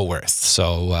to Jill Worth.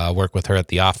 So work with her at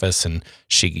the office, and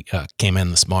she came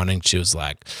in this morning. She was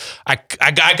like, I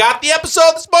got the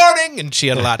episode this morning, and she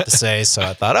had a lot to say. So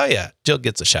I thought, oh yeah, Jill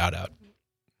gets a shout out.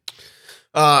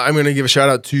 I'm going to give a shout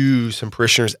out to some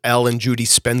parishioners, Al and Judy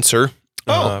Spencer.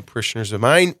 Parishioners of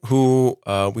mine who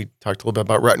we talked a little bit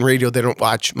about Rutten Radio. They don't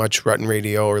watch much Rutten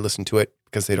Radio or listen to it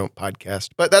because they don't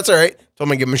podcast, but that's all right. So I'm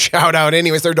going to give them a shout out.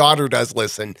 Anyways, their daughter does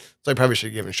listen. So I probably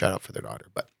should give them a shout out for their daughter.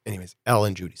 But anyways, Al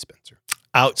and Judy Spencer.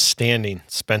 Outstanding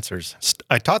Spencers.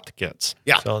 I taught the kids.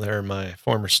 Yeah. So they're my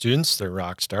former students. They're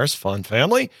rock stars, fun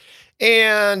family.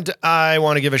 And I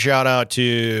want to give a shout out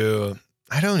to,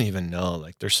 I don't even know,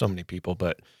 like there's so many people,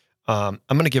 but I'm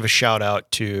going to give a shout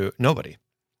out to nobody.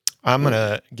 I'm going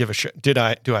to give a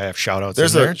do I have shout outs?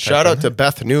 There's a shout out to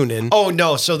Beth Noonan. Oh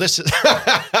no. So this is,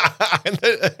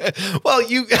 well,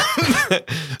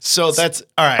 so that's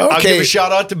all right. Okay. I'll give a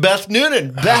shout out to Beth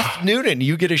Noonan. Beth Noonan,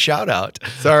 you get a shout out.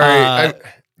 Sorry.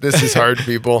 This is hard,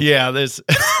 people. Yeah, this.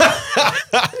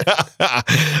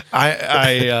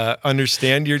 I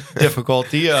understand your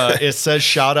difficulty. It says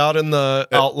shout out in the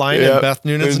outline, and Beth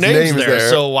Noonan's His name's name's there. there.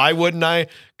 So why wouldn't I?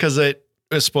 Because it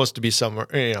is supposed to be somewhere,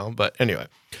 but anyway.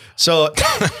 So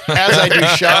as I do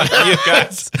shout, You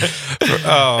guys.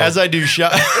 as I do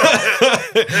shout,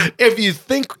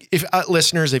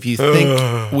 listeners, if you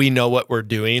think we know what we're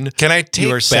doing, Can I take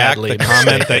You are back sadly the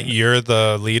comment mistaken. that you're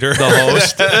the leader? the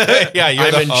host. Yeah, you're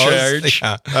I'm the in host. charge.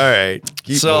 Yeah. All right.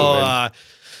 Keep So, moving.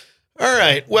 all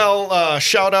right. Well,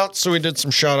 shout outs. So we did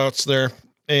some shout outs there.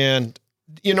 And,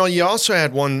 you also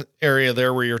had one area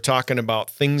there where you're talking about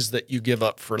things that you give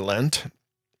up for Lent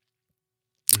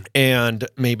and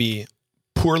maybe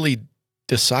poorly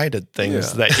decided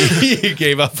things that you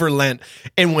gave up for Lent.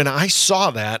 And when I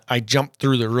saw that, I jumped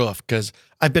through the roof because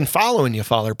I've been following you,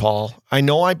 Father Paul. I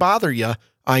know I bother you.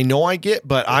 I know I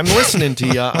but I'm listening to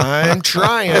you. I'm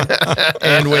trying.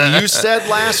 And when you said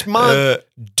last month,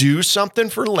 do something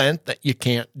for Lent that you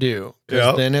can't do,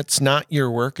 because then it's not your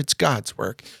work, it's God's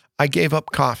work. I gave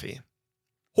up coffee.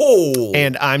 Oh.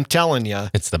 And I'm telling you,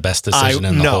 It's the best decision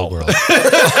in the no. whole world. no,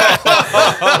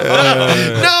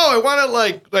 I want to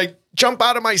like jump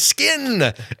out of my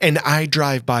skin. And I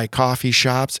drive by coffee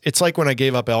shops. It's like when I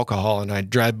gave up alcohol and I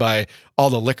drive by all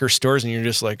the liquor stores and you're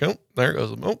just like, oh, there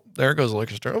goes the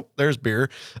liquor store. Oh, there's beer.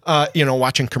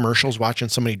 Watching commercials, watching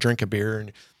somebody drink a beer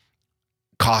and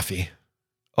coffee.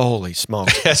 Holy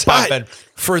smokes. Yes, But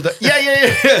for the,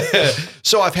 yeah.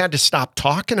 So I've had to stop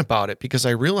talking about it because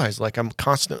I realize like I'm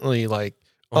constantly like,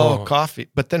 coffee,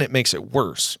 but then it makes it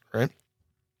worse, right?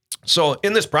 So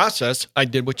in this process, I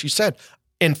did what you said.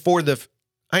 And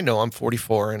I know I'm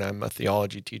 44 and I'm a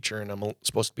theology teacher and I'm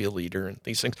supposed to be a leader and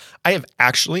these things. I have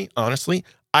actually, honestly,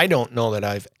 I don't know that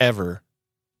I've ever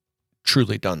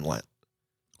truly done Lent.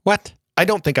 What? I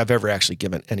don't think I've ever actually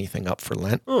given anything up for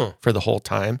Lent for the whole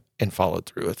time and followed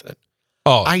through with it.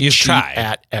 Oh, I you've cheat tried.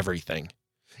 at everything.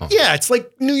 Oh. Yeah, it's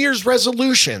like New Year's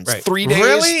resolutions. Right. 3 days,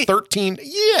 Really? 13.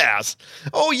 Yes.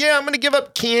 Oh, yeah, I'm going to give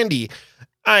up candy.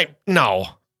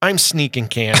 I'm sneaking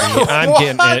candy. I'm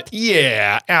getting it.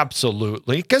 Yeah,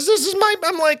 absolutely. Because this is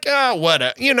I'm like, the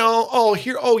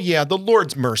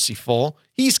Lord's merciful.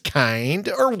 He's kind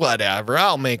or whatever.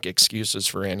 I'll make excuses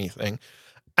for anything.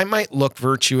 I might look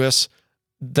virtuous.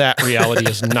 That reality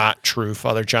is not true,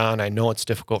 Father John. I know it's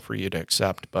difficult for you to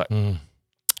accept, but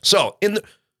so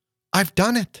I've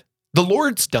done it. The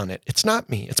Lord's done it. It's not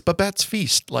me. It's Babette's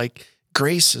feast. Like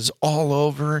grace is all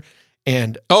over.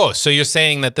 And so you're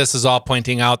saying that this is all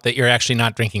pointing out that you're actually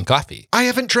not drinking coffee? I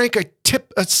haven't drank a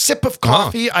sip of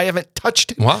coffee. I haven't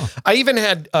touched it. Wow. I even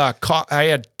had a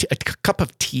cup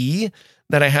of tea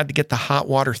that I had to get the hot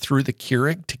water through the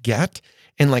Keurig to get,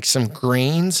 and like some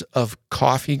grains of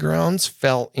coffee grounds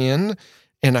fell in,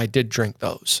 and I did drink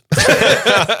those.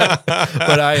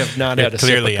 But I have not had a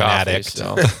clearly sip of an coffee. addict.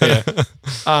 So,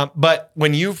 yeah. But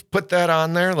when you've put that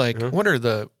on there, like, what are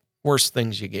the worst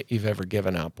things you've ever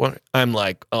given up? I'm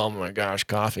like, oh my gosh,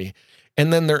 coffee.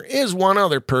 And then there is one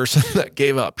other person that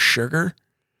gave up sugar.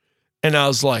 And I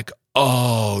was like,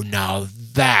 oh, now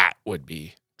that would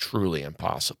be truly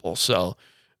impossible. So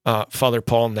Father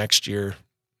Paul, next year,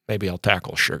 maybe I'll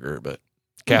tackle sugar, but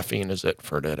caffeine is it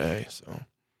for today. So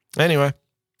anyway,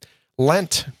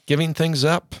 Lent, giving things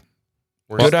up.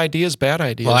 Good ideas, bad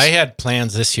ideas. Well, I had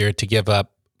plans this year to give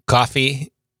up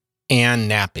coffee and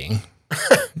napping.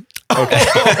 Okay.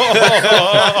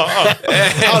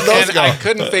 How'd those go? I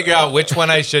couldn't figure out which one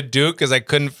I should do because I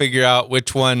couldn't figure out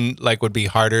which one would be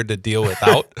harder to deal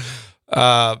without.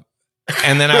 And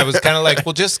then I was kind of like,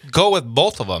 well, just go with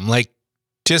both of them. I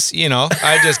just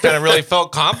kind of really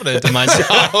felt confident in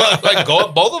myself. Like, go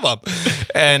with both of them.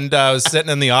 And I was sitting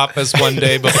in the office one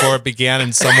day before it began,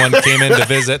 and someone came in to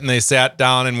visit, and they sat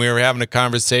down, and we were having a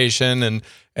conversation, and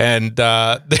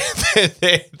they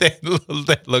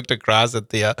looked across at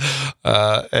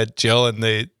Jill, and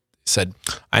they said,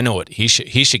 "I know what he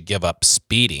should give up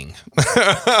speeding,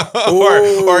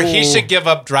 or he should give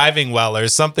up driving well, or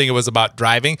something." It was about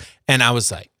driving, and I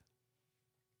was like,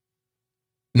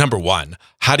 number one,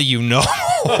 how do you know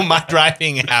my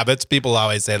driving habits? People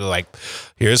always say, like,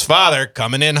 here's Father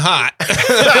coming in hot.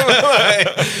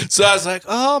 So I was like,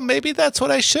 oh, maybe that's what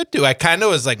I should do. I kind of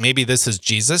was like, maybe this is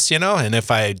Jesus, and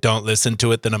if I don't listen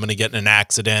to it, then I'm going to get in an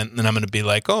accident, and then I'm going to be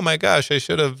like, oh my gosh, I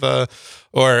should have,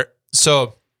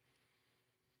 so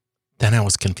then I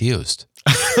was confused.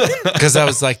 Because I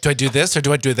was like, do I do this or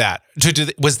do I do that?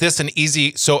 Was this an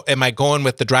easy? So am I going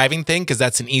with the driving thing? Because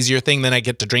that's an easier thing. Then I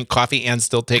get to drink coffee and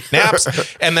still take naps.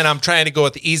 And then I'm trying to go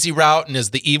with the easy route. And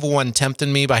is the evil one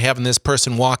tempting me by having this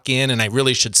person walk in? And I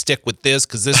really should stick with this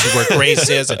because this is where grace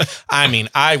is. And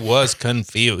I was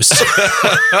confused.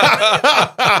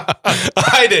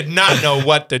 I did not know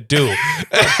what to do.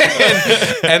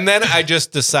 And then I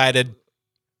just decided,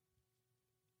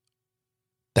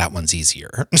 that one's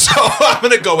easier. So I'm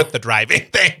going to go with the driving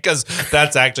thing because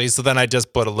that's actually, so then I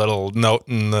just put a little note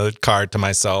in the car to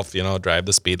myself, drive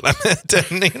the speed limit.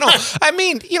 And,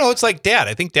 it's like Dad.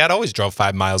 I think Dad always drove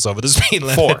 5 miles over the speed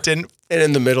limit. 4. And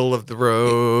in the middle of the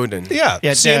road. And yeah,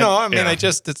 so, Dad,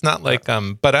 it's not like,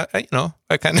 but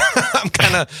I kind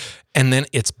of, and then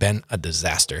it's been a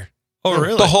disaster. Oh,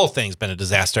 really? The whole thing's been a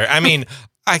disaster.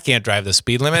 I can't drive the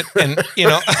speed limit. And,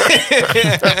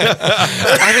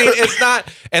 it's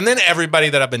not. And then everybody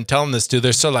that I've been telling this to,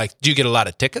 they're so like, do you get a lot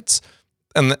of tickets?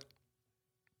 And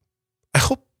I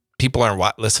hope people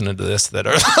aren't listening to this that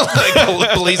are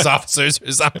like police officers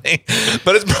or something.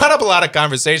 But it's brought up a lot of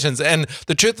conversations. And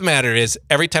the truth of the matter is,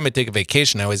 every time I take a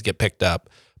vacation, I always get picked up.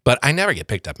 But I never get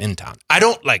picked up in town. I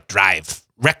don't drive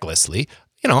recklessly.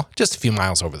 Just a few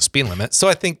miles over the speed limit. So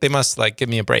I think they must give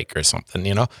me a break or something,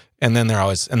 And then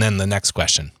and then the next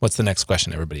question. What's the next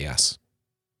question everybody asks?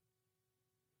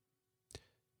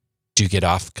 Do you get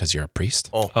off because you're a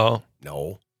priest? Oh,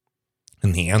 no.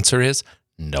 And the answer is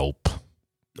Nope.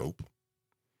 Nope.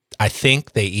 I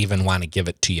think they even want to give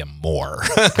it to you more.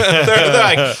 they're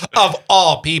like, of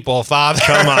all people, Father.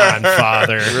 Come on,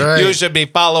 Father. Right. You should be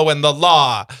following the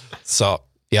law. So,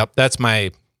 yep, that's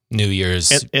my New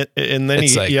Year's. And then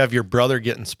It's like- you have your brother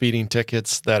getting speeding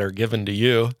tickets that are given to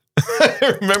you.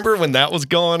 Remember when that was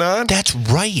going on? That's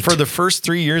right. For the first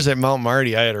 3 years at Mount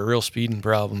Marty, I had a real speeding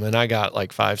problem, and I got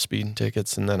like 5 speeding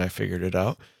tickets, and then I figured it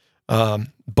out.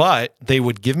 But they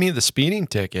would give me the speeding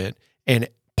ticket, and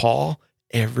Paul,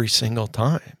 every single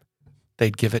time,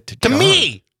 they'd give it to to John.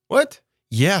 me. What?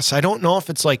 Yes, I don't know if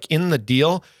it's like in the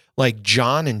deal, like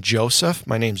John and Joseph.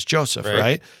 My name's Joseph,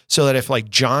 right? So that if like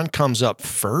John comes up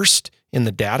first in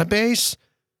the database,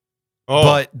 Oh.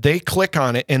 but they click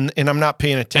on it, and I'm not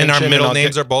paying attention. And our middle I'll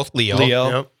names get are both Leo. Leo.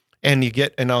 Yep.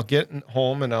 And I'll get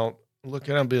home and I'll look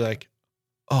at it and be like,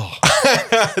 oh,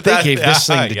 they That- gave this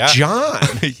thing to yeah. John.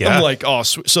 Yeah. I'm like, oh,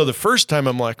 so the first time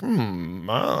I'm like,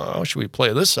 how should we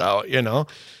play this out? You know?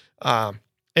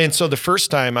 And so the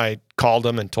first time I called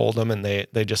them and told them, and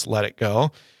they just let it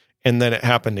go. And then it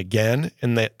happened again.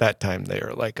 And that time they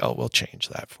were like, oh, we'll change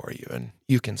that for you. And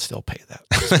you can still pay that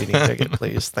speeding ticket,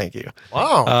 please. Thank you.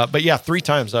 Wow. But yeah, 3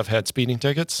 times I've had speeding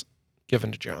tickets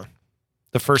given to John.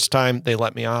 The first time they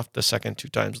let me off. The second 2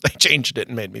 times they changed it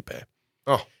and made me pay.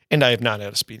 Oh. And I have not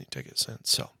had a speeding ticket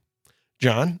since. So,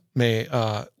 John, may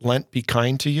Lent be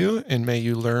kind to you, and may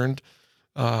you learn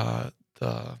the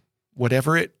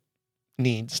whatever it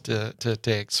needs to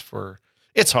takes for.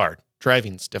 It's hard.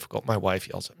 Driving's difficult. My wife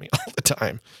yells at me all the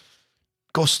time.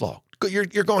 Go slow. You're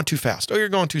going too fast. Oh, you're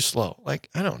going too slow. Like,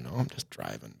 I don't know. I'm just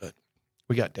driving, but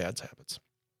we got dad's habits.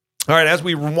 All right, as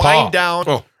we wind Paul. down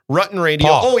Oh. Rutten Radio.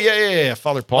 Paul. Oh, yeah.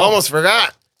 Father Paul. Almost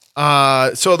forgot.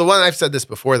 So the one I've said this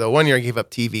before, though. One year I gave up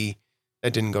TV.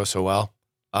 That didn't go so well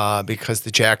because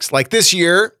the Jacks, like this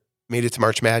year, made it to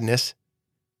March Madness.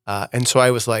 And so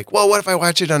I was like, well, what if I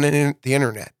watch it on the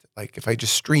internet? Like if I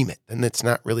just stream it, then it's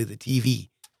not really the TV.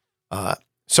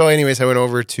 So anyways, I went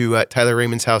over to Tyler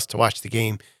Raymond's house to watch the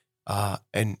game.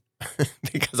 And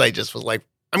because I just was like,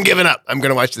 I'm giving up. I'm going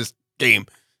to watch this game.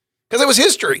 Because it was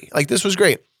history. Like this was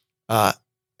great.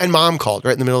 And Mom called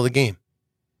right in the middle of the game.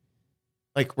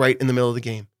 Like right in the middle of the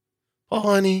game. Oh,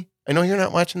 honey, I know you're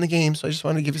not watching the game, so I just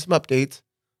wanted to give you some updates.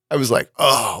 I was like,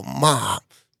 oh, Mom.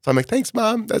 So I'm like, thanks,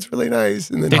 Mom. That's really nice.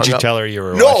 And then Did hung you up. tell her you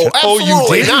were No, watching?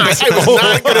 absolutely not. I was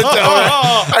not going to tell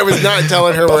her. I was not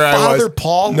telling her But where I Father was.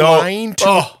 Paul No. lying to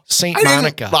Oh, St. I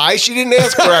Monica. didn't lie. She didn't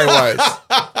ask where I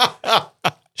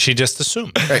was. She just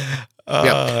assumed. Right.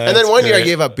 Yeah. And then one year I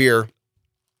gave up beer,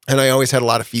 and I always had a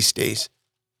lot of feast days.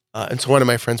 And so one of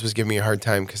my friends was giving me a hard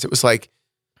time because it was like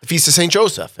the Feast of St.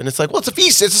 Joseph. And it's like, well, it's a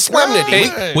feast. It's a solemnity.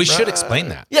 Hey, we should explain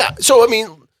that. Yeah. So, I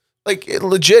mean, like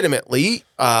legitimately,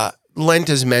 Lent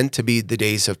is meant to be the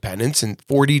days of penance, and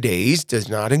 40 days does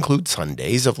not include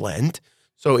Sundays of Lent.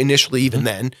 So initially, even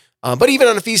then, but even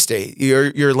on a feast day,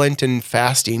 your Lenten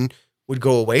fasting would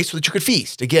go away so that you could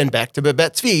feast. Again, back to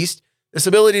Babette's feast, this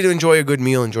ability to enjoy a good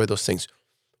meal, enjoy those things.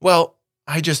 Well,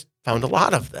 I just found a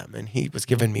lot of them, and he was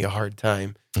giving me a hard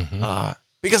time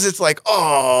because it's like,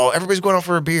 oh, everybody's going out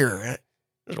for a beer. I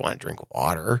just want to drink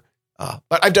water.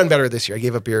 But I've done better this year. I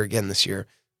gave up beer again this year.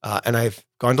 And I've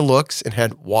gone to Looks and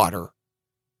had water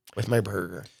with my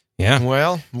burger. Yeah.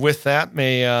 Well, with that,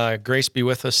 may grace be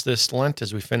with us this Lent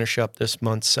as we finish up this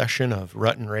month's session of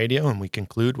Rutten Radio, and we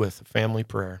conclude with a family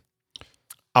prayer.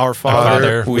 Our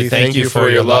Father, we thank you for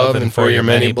your love and for your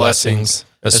many blessings,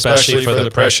 especially for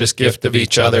the precious gift of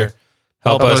each other.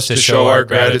 Help us to show our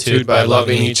gratitude by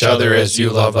loving each other as you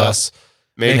love us.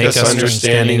 Make us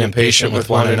understanding and patient with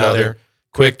one another,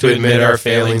 quick to admit our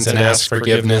failings and ask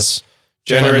forgiveness,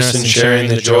 generous in sharing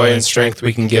the joy and strength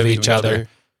we can give each other.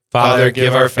 Father,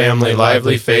 give our family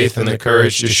lively faith and the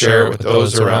courage to share it with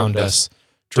those around us.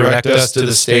 Direct us to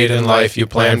the state in life you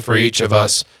plan for each of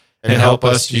us, and help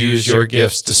us to use your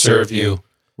gifts to serve you.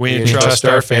 We entrust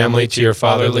our family to your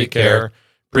fatherly care.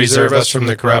 Preserve us from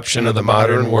the corruption of the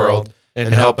modern world,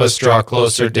 and help us draw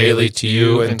closer daily to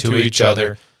you and to each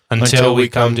other, until we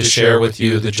come to share with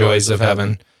you the joys of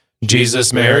heaven.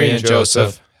 Jesus, Mary, and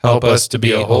Joseph, help us to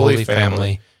be a holy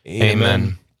family.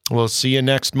 Amen. We'll see you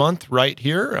next month right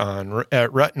here at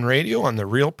Rutten Radio on the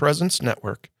Real Presence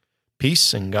Network.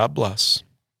 Peace and God bless.